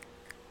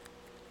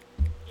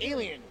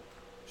alien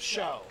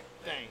show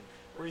thing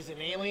where he's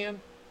an alien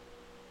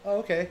Oh,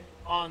 okay.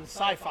 on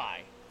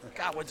Sci-Fi.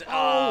 God, what's it?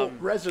 Oh,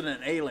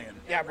 Resident Alien.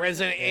 Yeah,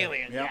 Resident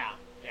Alien. Yep.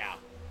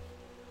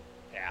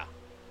 Yeah.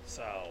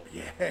 So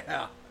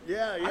Yeah.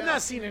 Yeah. I've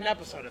not seen an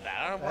episode of that.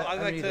 I don't. I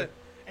I'd like either. to.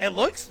 It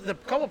looks the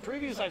couple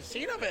previews I've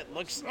seen of it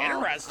looks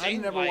interesting.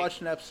 I've never like-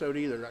 watched an episode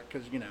either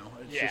because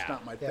it's Yeah. just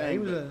not my Yeah,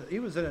 thing. he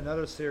was in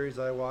another series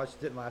I watched.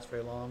 Didn't last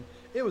very long.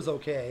 It was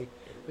okay,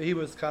 but he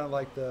was kind of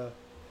like the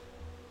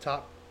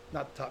top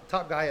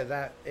guy of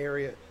that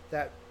area,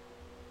 that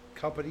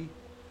company,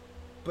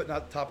 but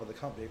not top of the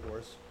company, of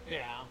course.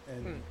 Yeah.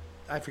 And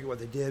I forget what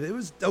they did. It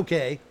was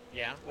okay.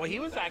 Yeah. Well, he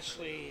was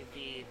actually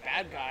the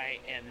bad guy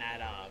in that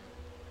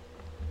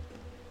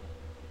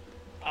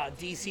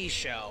DC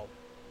show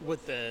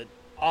with the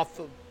off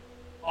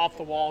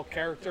the wall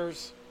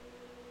characters.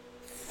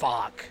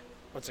 Fuck.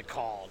 What's it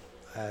called?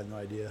 I had no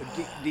idea.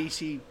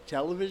 DC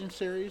television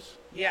series.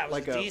 Yeah, it was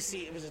Like a a-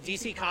 DC. It was a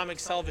DC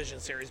Comics television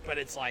series, but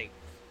it's like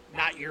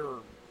not your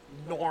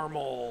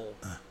normal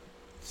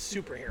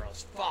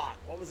superheroes. Fuck,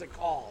 what was it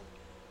called?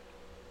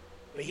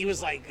 But he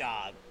was like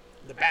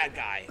the bad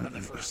guy of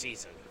the first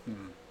season.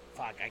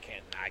 Fuck, I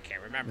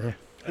can't remember.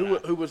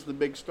 Who was the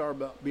big star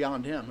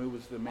beyond him? Who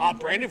was the main?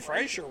 Brandon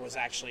Fraser was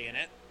actually in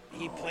it.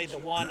 He played the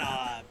one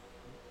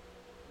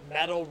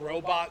metal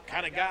robot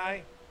kind of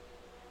guy.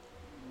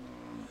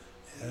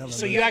 I don't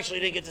So remember. you actually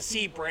didn't get to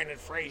see Brandon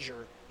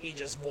Fraser. He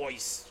just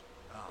voiced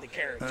the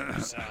character.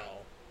 So,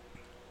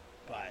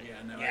 but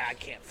Yeah, no, I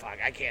can't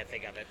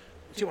think of it.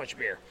 Too much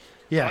beer.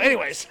 Yeah. So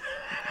anyways,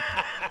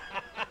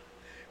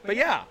 but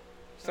yeah.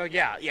 So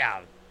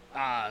yeah.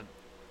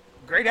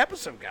 Great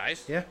episode,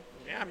 guys. Yeah.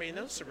 Yeah, I mean,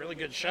 those are some really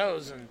good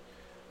shows, and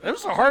it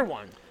was a hard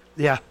one.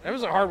 Yeah. It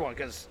was a hard one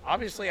because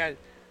obviously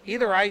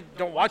either I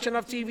don't watch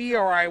enough TV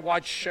or I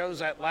watch shows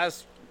that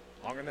last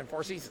longer than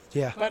 4 seasons.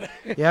 Yeah. But Yeah,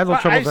 I had a little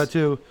but trouble with that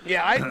too.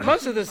 Yeah,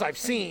 most of this I've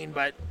seen,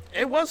 but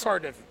it was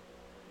hard to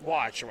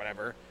watch or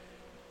whatever.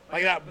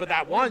 Like that, but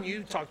that one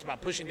you talked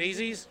about, Pushing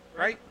Daisies,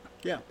 right?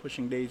 Yeah,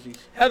 Pushing Daisies.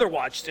 Heather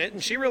watched it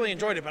and she really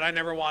enjoyed it, but I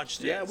never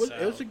watched it. Yeah, it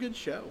so- was a good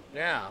show.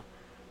 Yeah,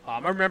 I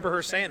remember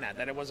her saying that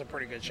it was a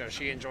pretty good show.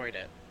 She enjoyed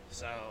it.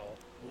 So,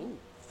 ooh,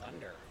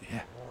 thunder.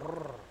 Yeah.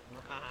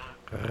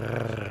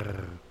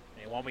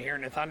 You won't be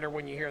hearing the thunder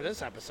when you hear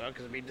this episode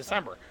because it'll be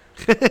December.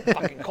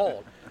 Fucking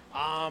cold.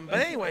 But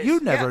anyways, You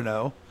never yeah.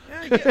 know.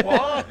 Yeah,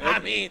 well, I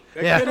mean,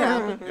 Yeah. Could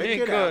happen. It it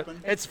could could.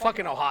 happen. It's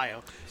fucking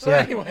Ohio. So, Yeah.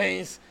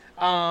 anyways,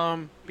 but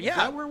Is yeah,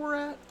 that where we're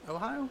at?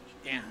 Ohio?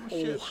 yeah, Oh,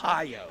 shit.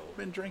 Ohio.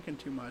 Been drinking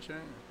too much. You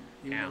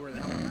Yeah. know where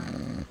the hell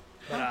I'm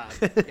at.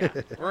 But,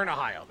 yeah, we're in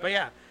Ohio. But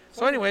yeah,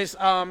 So, anyways,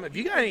 if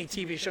you got any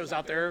TV shows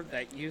out there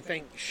that you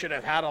think should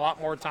have had a lot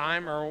more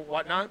time or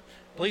whatnot,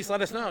 please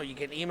let us know. You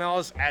can email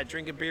us at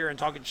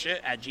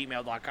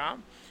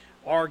drinkingbeerandtalkingshit@gmail.com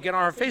or get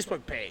on our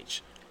Facebook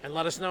page and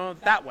let us know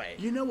that way.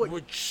 You know what?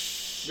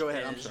 Which Go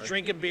ahead, I'm is sorry.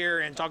 Drinking Beer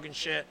and Talking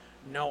Shit,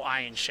 no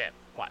I in shit.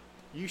 What?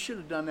 You should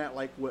have done that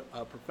like what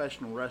a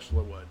professional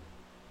wrestler would.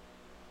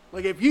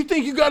 Like, if you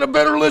think you got a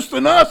better list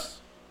than us,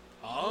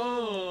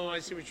 Oh, I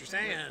see what you're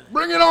saying.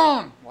 bring it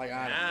on. Like,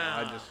 I don't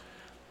Yeah. know.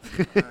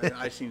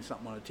 I seen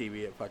something on the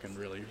TV that fucking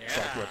really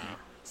fucked with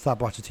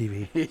Stop watching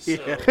TV. me. So, I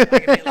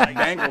can be like,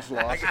 Bengals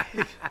lost.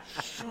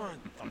 shut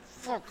the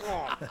fuck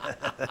up.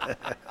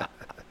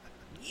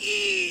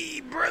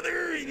 Yeah,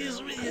 brother. I was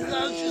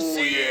just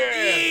saying,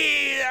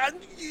 yeah.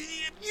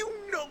 If you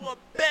know a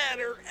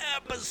better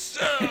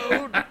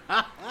episode.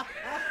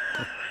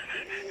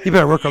 You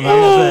better work on that a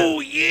little bit. Oh,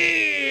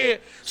 yeah.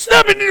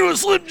 Snapping into a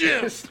Slim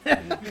Jim.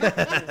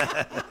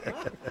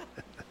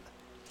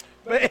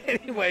 But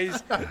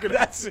anyways,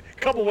 that's a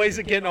couple ways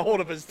of getting a hold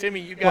of us.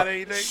 Timmy, you got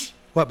anything?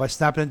 What, by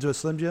snapping into a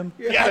Slim Jim?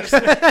 Yeah.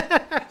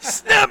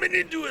 Snapping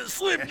into a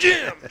Slim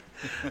Jim.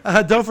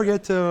 Don't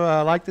forget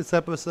to like this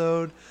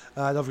episode.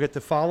 Don't forget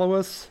to follow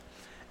us.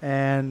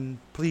 And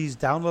please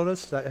download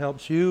us. That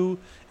helps you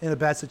in a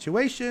bad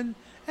situation.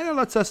 And it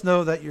lets us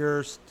know that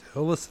you're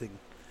still listening.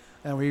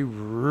 And we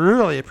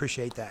really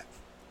appreciate that.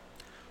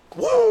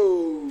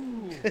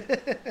 Woo!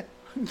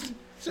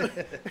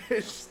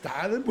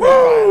 Styling.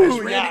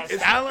 Woo! Yeah,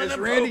 It's Styling it's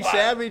and Randy Profile.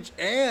 Savage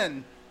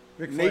and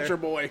Flair. Nature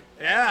Boy.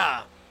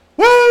 Yeah.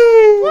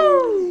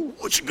 Woo!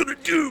 What you gonna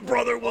do,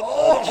 brother, when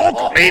all the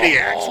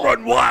Hulkamaniacs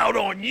run wild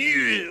on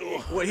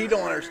you? What he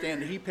don't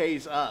understand, he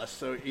pays us,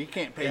 so you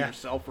can't pay Yeah.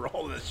 yourself for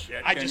all this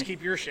shit. I can just you?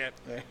 keep your shit.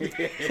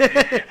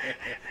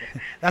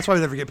 That's why we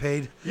never get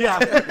paid.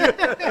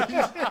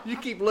 Yeah. You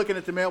keep looking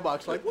at the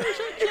mailbox like, where's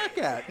that check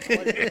at?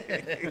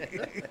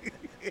 Like,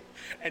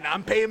 And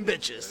I'm paying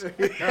bitches.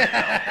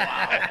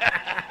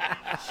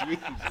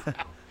 jeez.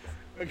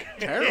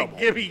 Terrible.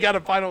 Gibby, you got a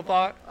final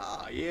thought?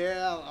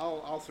 Yeah,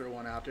 I'll throw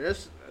one out there.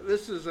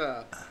 This is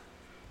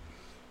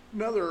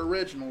another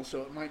original,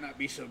 so it might not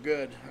be so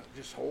good.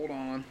 Just hold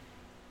on.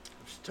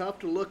 It's tough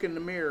to look in the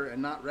mirror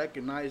and not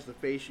recognize the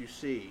face you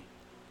see.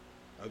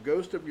 A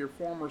ghost of your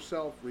former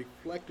self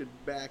reflected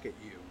back at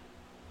you.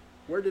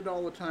 Where did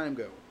all the time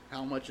go?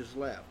 How much is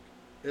left?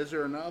 Is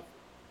there enough?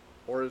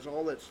 Or is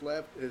all that's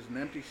left is an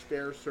empty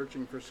stare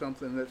searching for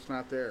something that's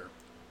not there?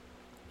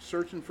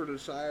 Searching for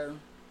desire,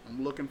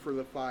 I'm looking for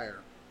the fire.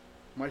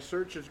 My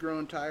search has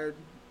grown tired.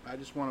 I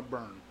just want to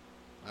burn.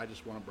 I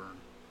just want to burn.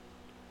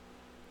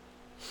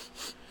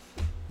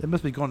 They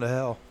must be going to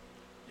hell.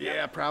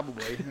 Yeah,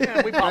 probably.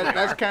 Yeah, we probably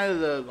That's are. kind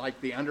of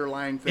the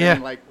underlying thing. Yeah.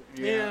 Like,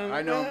 Yeah,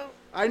 I know. well,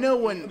 I know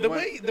when The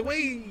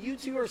way you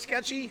two are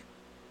sketchy,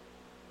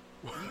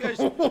 you guys,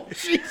 Oh,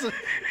 Jesus,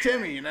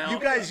 Timmy, you know. you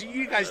guys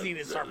need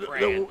to start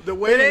praying. the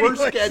way we're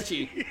anyways-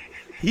 sketchy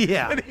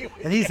Yeah.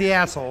 And he's the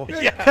asshole.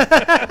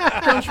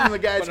 comes from the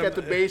guy that's got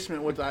the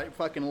basement with that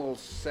fucking little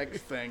sex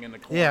thing in the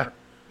corner. Yeah.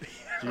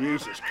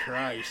 Jesus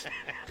Christ.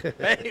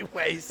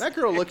 Anyways, That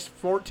girl looks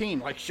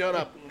 14. Like, shut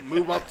up.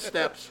 Move up the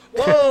steps.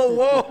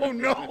 whoa,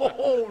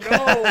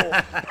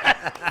 no,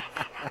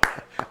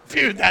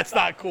 dude, that's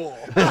not cool.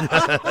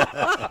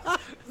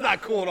 It's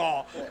not cool at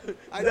all.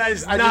 That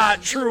is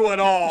not true at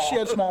all. She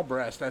had small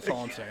breasts. That's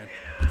all I'm saying.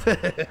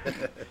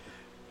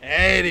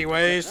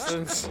 Anyways,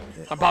 since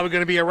I'm probably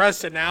going to be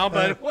arrested now,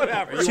 but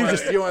whatever.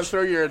 You want to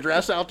throw your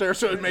address out there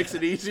so it makes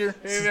it easier?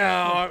 You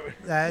know,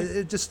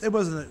 It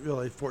wasn't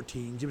really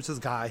 14. It was this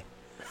guy.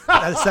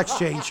 Had a sex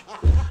change.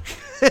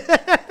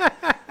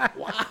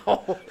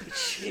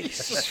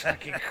 Jesus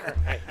fucking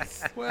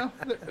Christ. Well,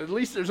 at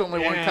least there's only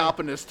one Yeah. cop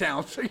in this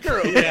town, so you're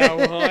okay. Yeah,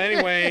 well,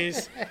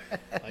 anyways,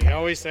 like I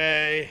always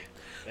say,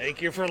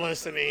 thank you for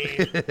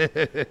listening.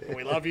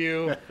 We love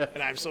you,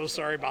 and I'm so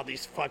sorry about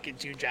these fucking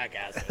two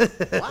jackasses.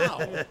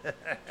 Wow.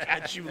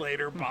 Catch you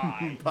later.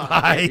 Bye.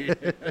 Bye.